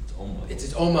mavui. It's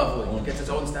its own mavui. It gets its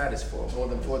own status for more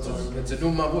than 4. It's a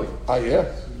new mavui. Yeah.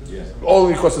 Yeah.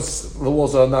 Only because the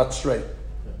walls are not straight.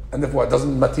 And therefore, it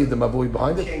doesn't matir the mavui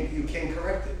behind it. You can't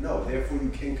correct it. No, therefore you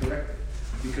can't correct it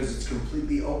because it's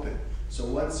completely open. So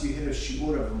once you hit a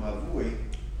shiur of a mavui,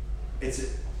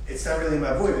 it's not really a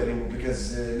mavui anymore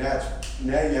because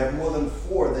now you have more than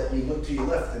 4 that you look to your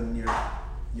left and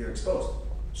you're exposed.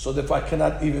 So if I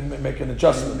cannot even make an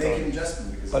adjustment. Make an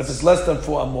adjustment. Because But if it's less than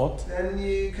 4 amot, then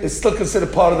you can it's still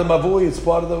considered part of the mavui. It's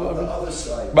part of the other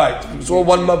side. right. It's all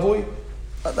one mavui.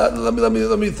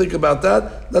 Let me think about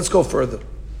that. Let's go further.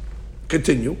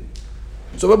 Continue.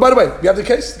 So, but by the way, we have the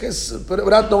case, but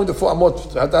without knowing the 4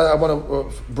 amot, I want to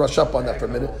brush up on that for a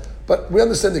minute. But we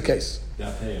understand the case.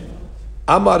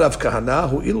 Amar Rav Kahana,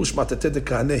 who ilu shmatete de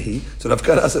kahanehi. So Rav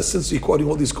Kahana says, since he's quoting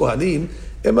all these kohanim,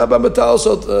 Imam Bamata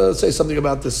also say something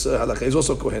about this halakha. He's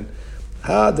also kohen.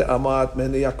 Ha de amat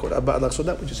meni yakor abba alachson.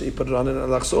 That would you say you put it on an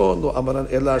alachson? No amaran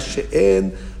ela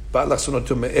she'en ba'alachson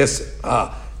to me'esed.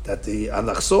 That the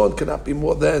alachson cannot be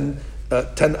more than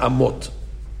 10 amot.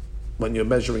 When you're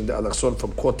measuring the alachson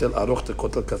from kotel aruch to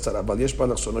kotel katzar. Abal yesh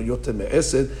ba'alachson yoter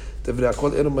me'esed. Tevrei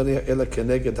akol enu meni ela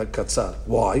keneged hakatzar.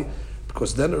 Why?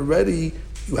 Because then already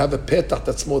you have a petach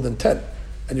that's more than 10.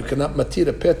 And you cannot matir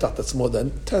a petach that's more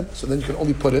than 10. So then you can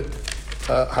only put it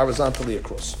horizontally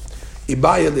across. Okay,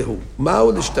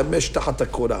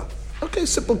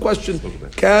 simple question.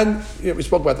 We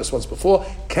spoke about this once before.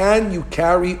 Can you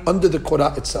carry under the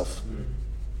korah itself?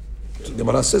 So the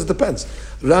Gemara says depends.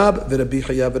 Rab v'Rabbi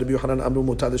Chaya v'Rabbi Yochanan amru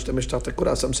mutar l'shtamesh tahta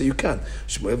korah. Some say you can.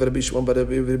 Shmuel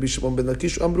v'Rabbi Shimon ben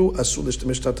Lakish amru asur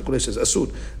l'shtamesh tahta korah. He says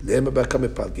asur. Le'ema b'aka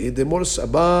mepalgi. Demor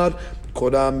sabar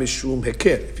korah mishum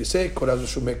heker. If you say korah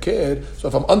mishum heker, so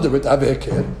if I'm under it, I have a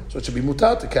heker. So it should be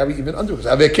mutar to carry even under it.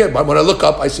 I have a heker. But when I look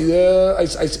up, I see the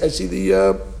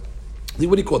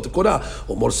what do you call it? The korah.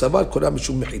 Or more savar korah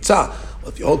mishum mechitza.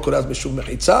 If you hold korah mishum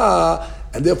mechitza,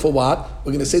 and therefore what?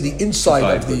 We're going to say the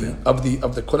inside of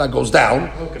the korah goes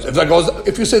down. So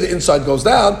if you say the inside goes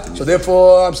down, so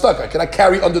therefore I'm stuck. I cannot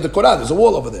carry under the korah. There's a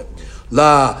wall over there.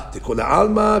 La the korah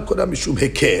alma korah mishum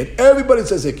heker. Everybody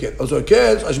says heker. Also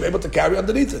heker, so I should be able to carry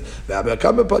underneath it. Like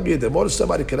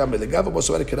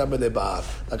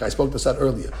I spoke to that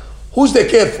earlier. Who's they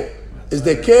care for? Is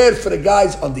they care for the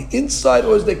guys on the inside,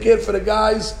 or is they care for the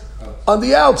guys on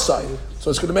the outside? So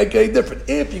it's going to make a difference.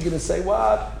 If you're going to say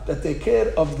what? That they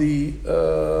care of the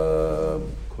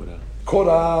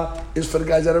korah is for the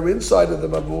guys that are inside of the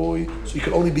mavui, so you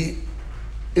can only be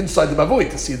inside the mavui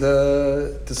to see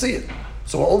it.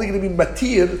 So we're only going to be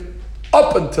matir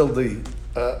up until the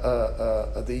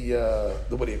what do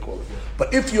you call it?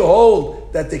 But if you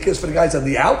hold that they care for the guys on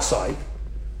the outside,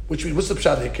 which means, what's the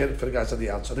pshat heker for the guys on the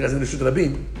outside? The guys in the Reshut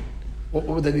Rabim, what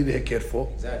would they need a heker for?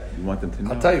 Exactly. You want them to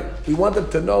know. I'll tell you. We want them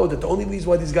to know that the only reason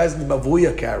why these guys in the Mavui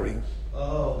are carrying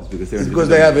is because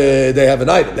they have an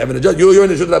item. They have an adjustment. You're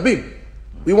in the Reshut Rabim.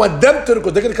 We want them to,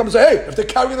 because they're going to come and say, hey, if they're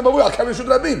carrying the Mavui, I'll carry the Reshut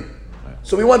Rabim.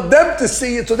 So we want them to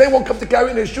see it, so they won't come to carry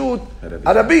in the Reshut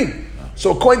Rabim.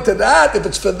 So according to that, if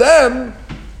it's for them,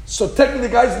 so technically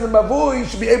the guys in the Mavui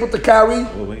should be able to carry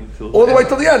all the way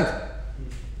till the end.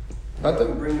 Why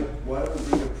don't we bring a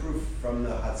proof from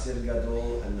the Hatzir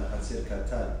Gadol and the Hatzir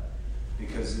Katan?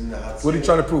 Because in the Hatzir... What are you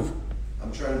trying to prove?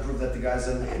 I'm trying to prove that the guys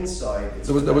on the inside...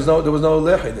 There was no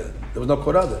lechi there. There was no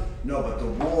korah there. No, but the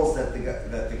walls that the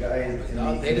guy in the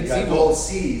see Gadol walls.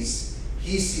 sees,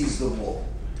 he sees the wall.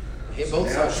 Hey, So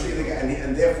both now sides. the guy,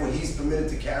 and therefore he's permitted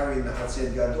to carry in the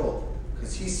Hatzir Gadol.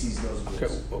 Because he sees those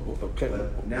walls. Okay.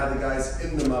 But now the guys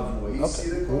in the Mavui see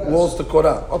the Korah. Walls to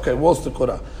korah. Okay, walls to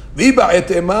korah. Viba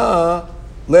etema.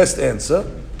 Last answer.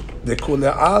 The kule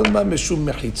alma mishum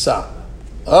mechitza.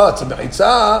 It's a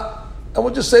mechitza, and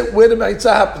we'll just say where the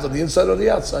mechitza happens, on the inside or the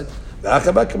outside. If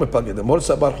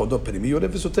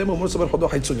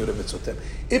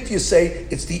you say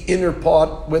it's the inner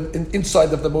part,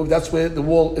 inside of the move, that's where the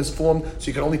wall is formed, so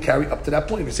you can only carry up to that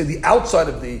point. If you say the outside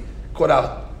of the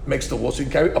korah makes the wall, so you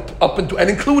can carry up into and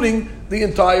including the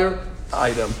entire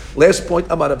item. Last point,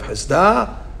 Amar Rav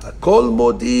Hasda, Kol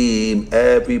modim,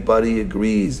 everybody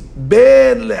agrees.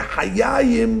 Ben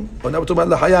lehayayim, now we're talking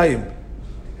about lehayayim.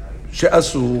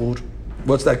 She'asur.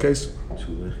 What's that case?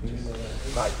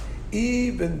 Right.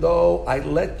 Even though I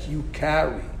let you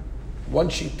carry one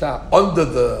shita under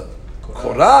the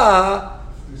korah,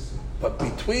 but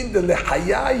between the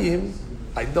lehayayim,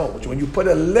 I don't. Which when you put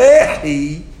a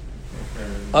lehi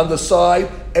on the side,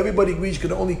 everybody agrees you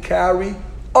can only carry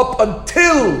up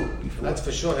until. That's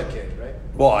for sure a kid, right?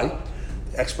 Why?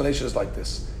 The explanation is like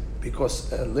this.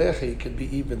 Because a lehi can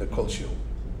be even a kolshu.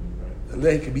 A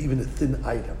lehi can be even a thin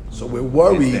item. So we're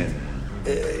worried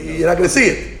you're not going to see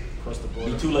it.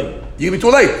 Be too late. You can be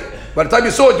too late. By the time you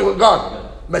saw it, you were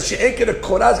gone. Mashiach, the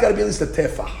korah's got to be at least a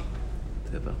tefah.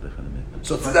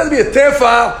 So if it doesn't be a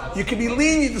tefah, you can be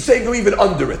lenient to say go even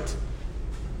under it.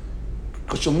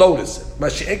 Because you'll notice it.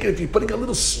 Mashiach, if you're putting a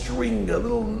little string, a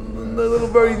little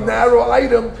very narrow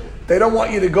item, they don't want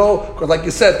you to go, because like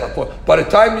you said, by the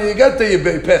time you get there, you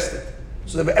past it.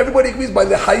 So if everybody agrees by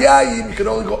the hayayim, you can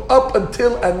only go up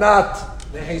until and not.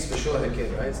 Mehates for sure, the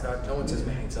kid, right? It's not. No one says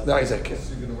mehates. Now he's a kid.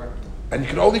 And you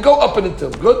can only go up and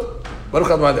until. Good?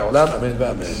 Baruch Adonai Olam. Amen.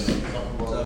 Amen.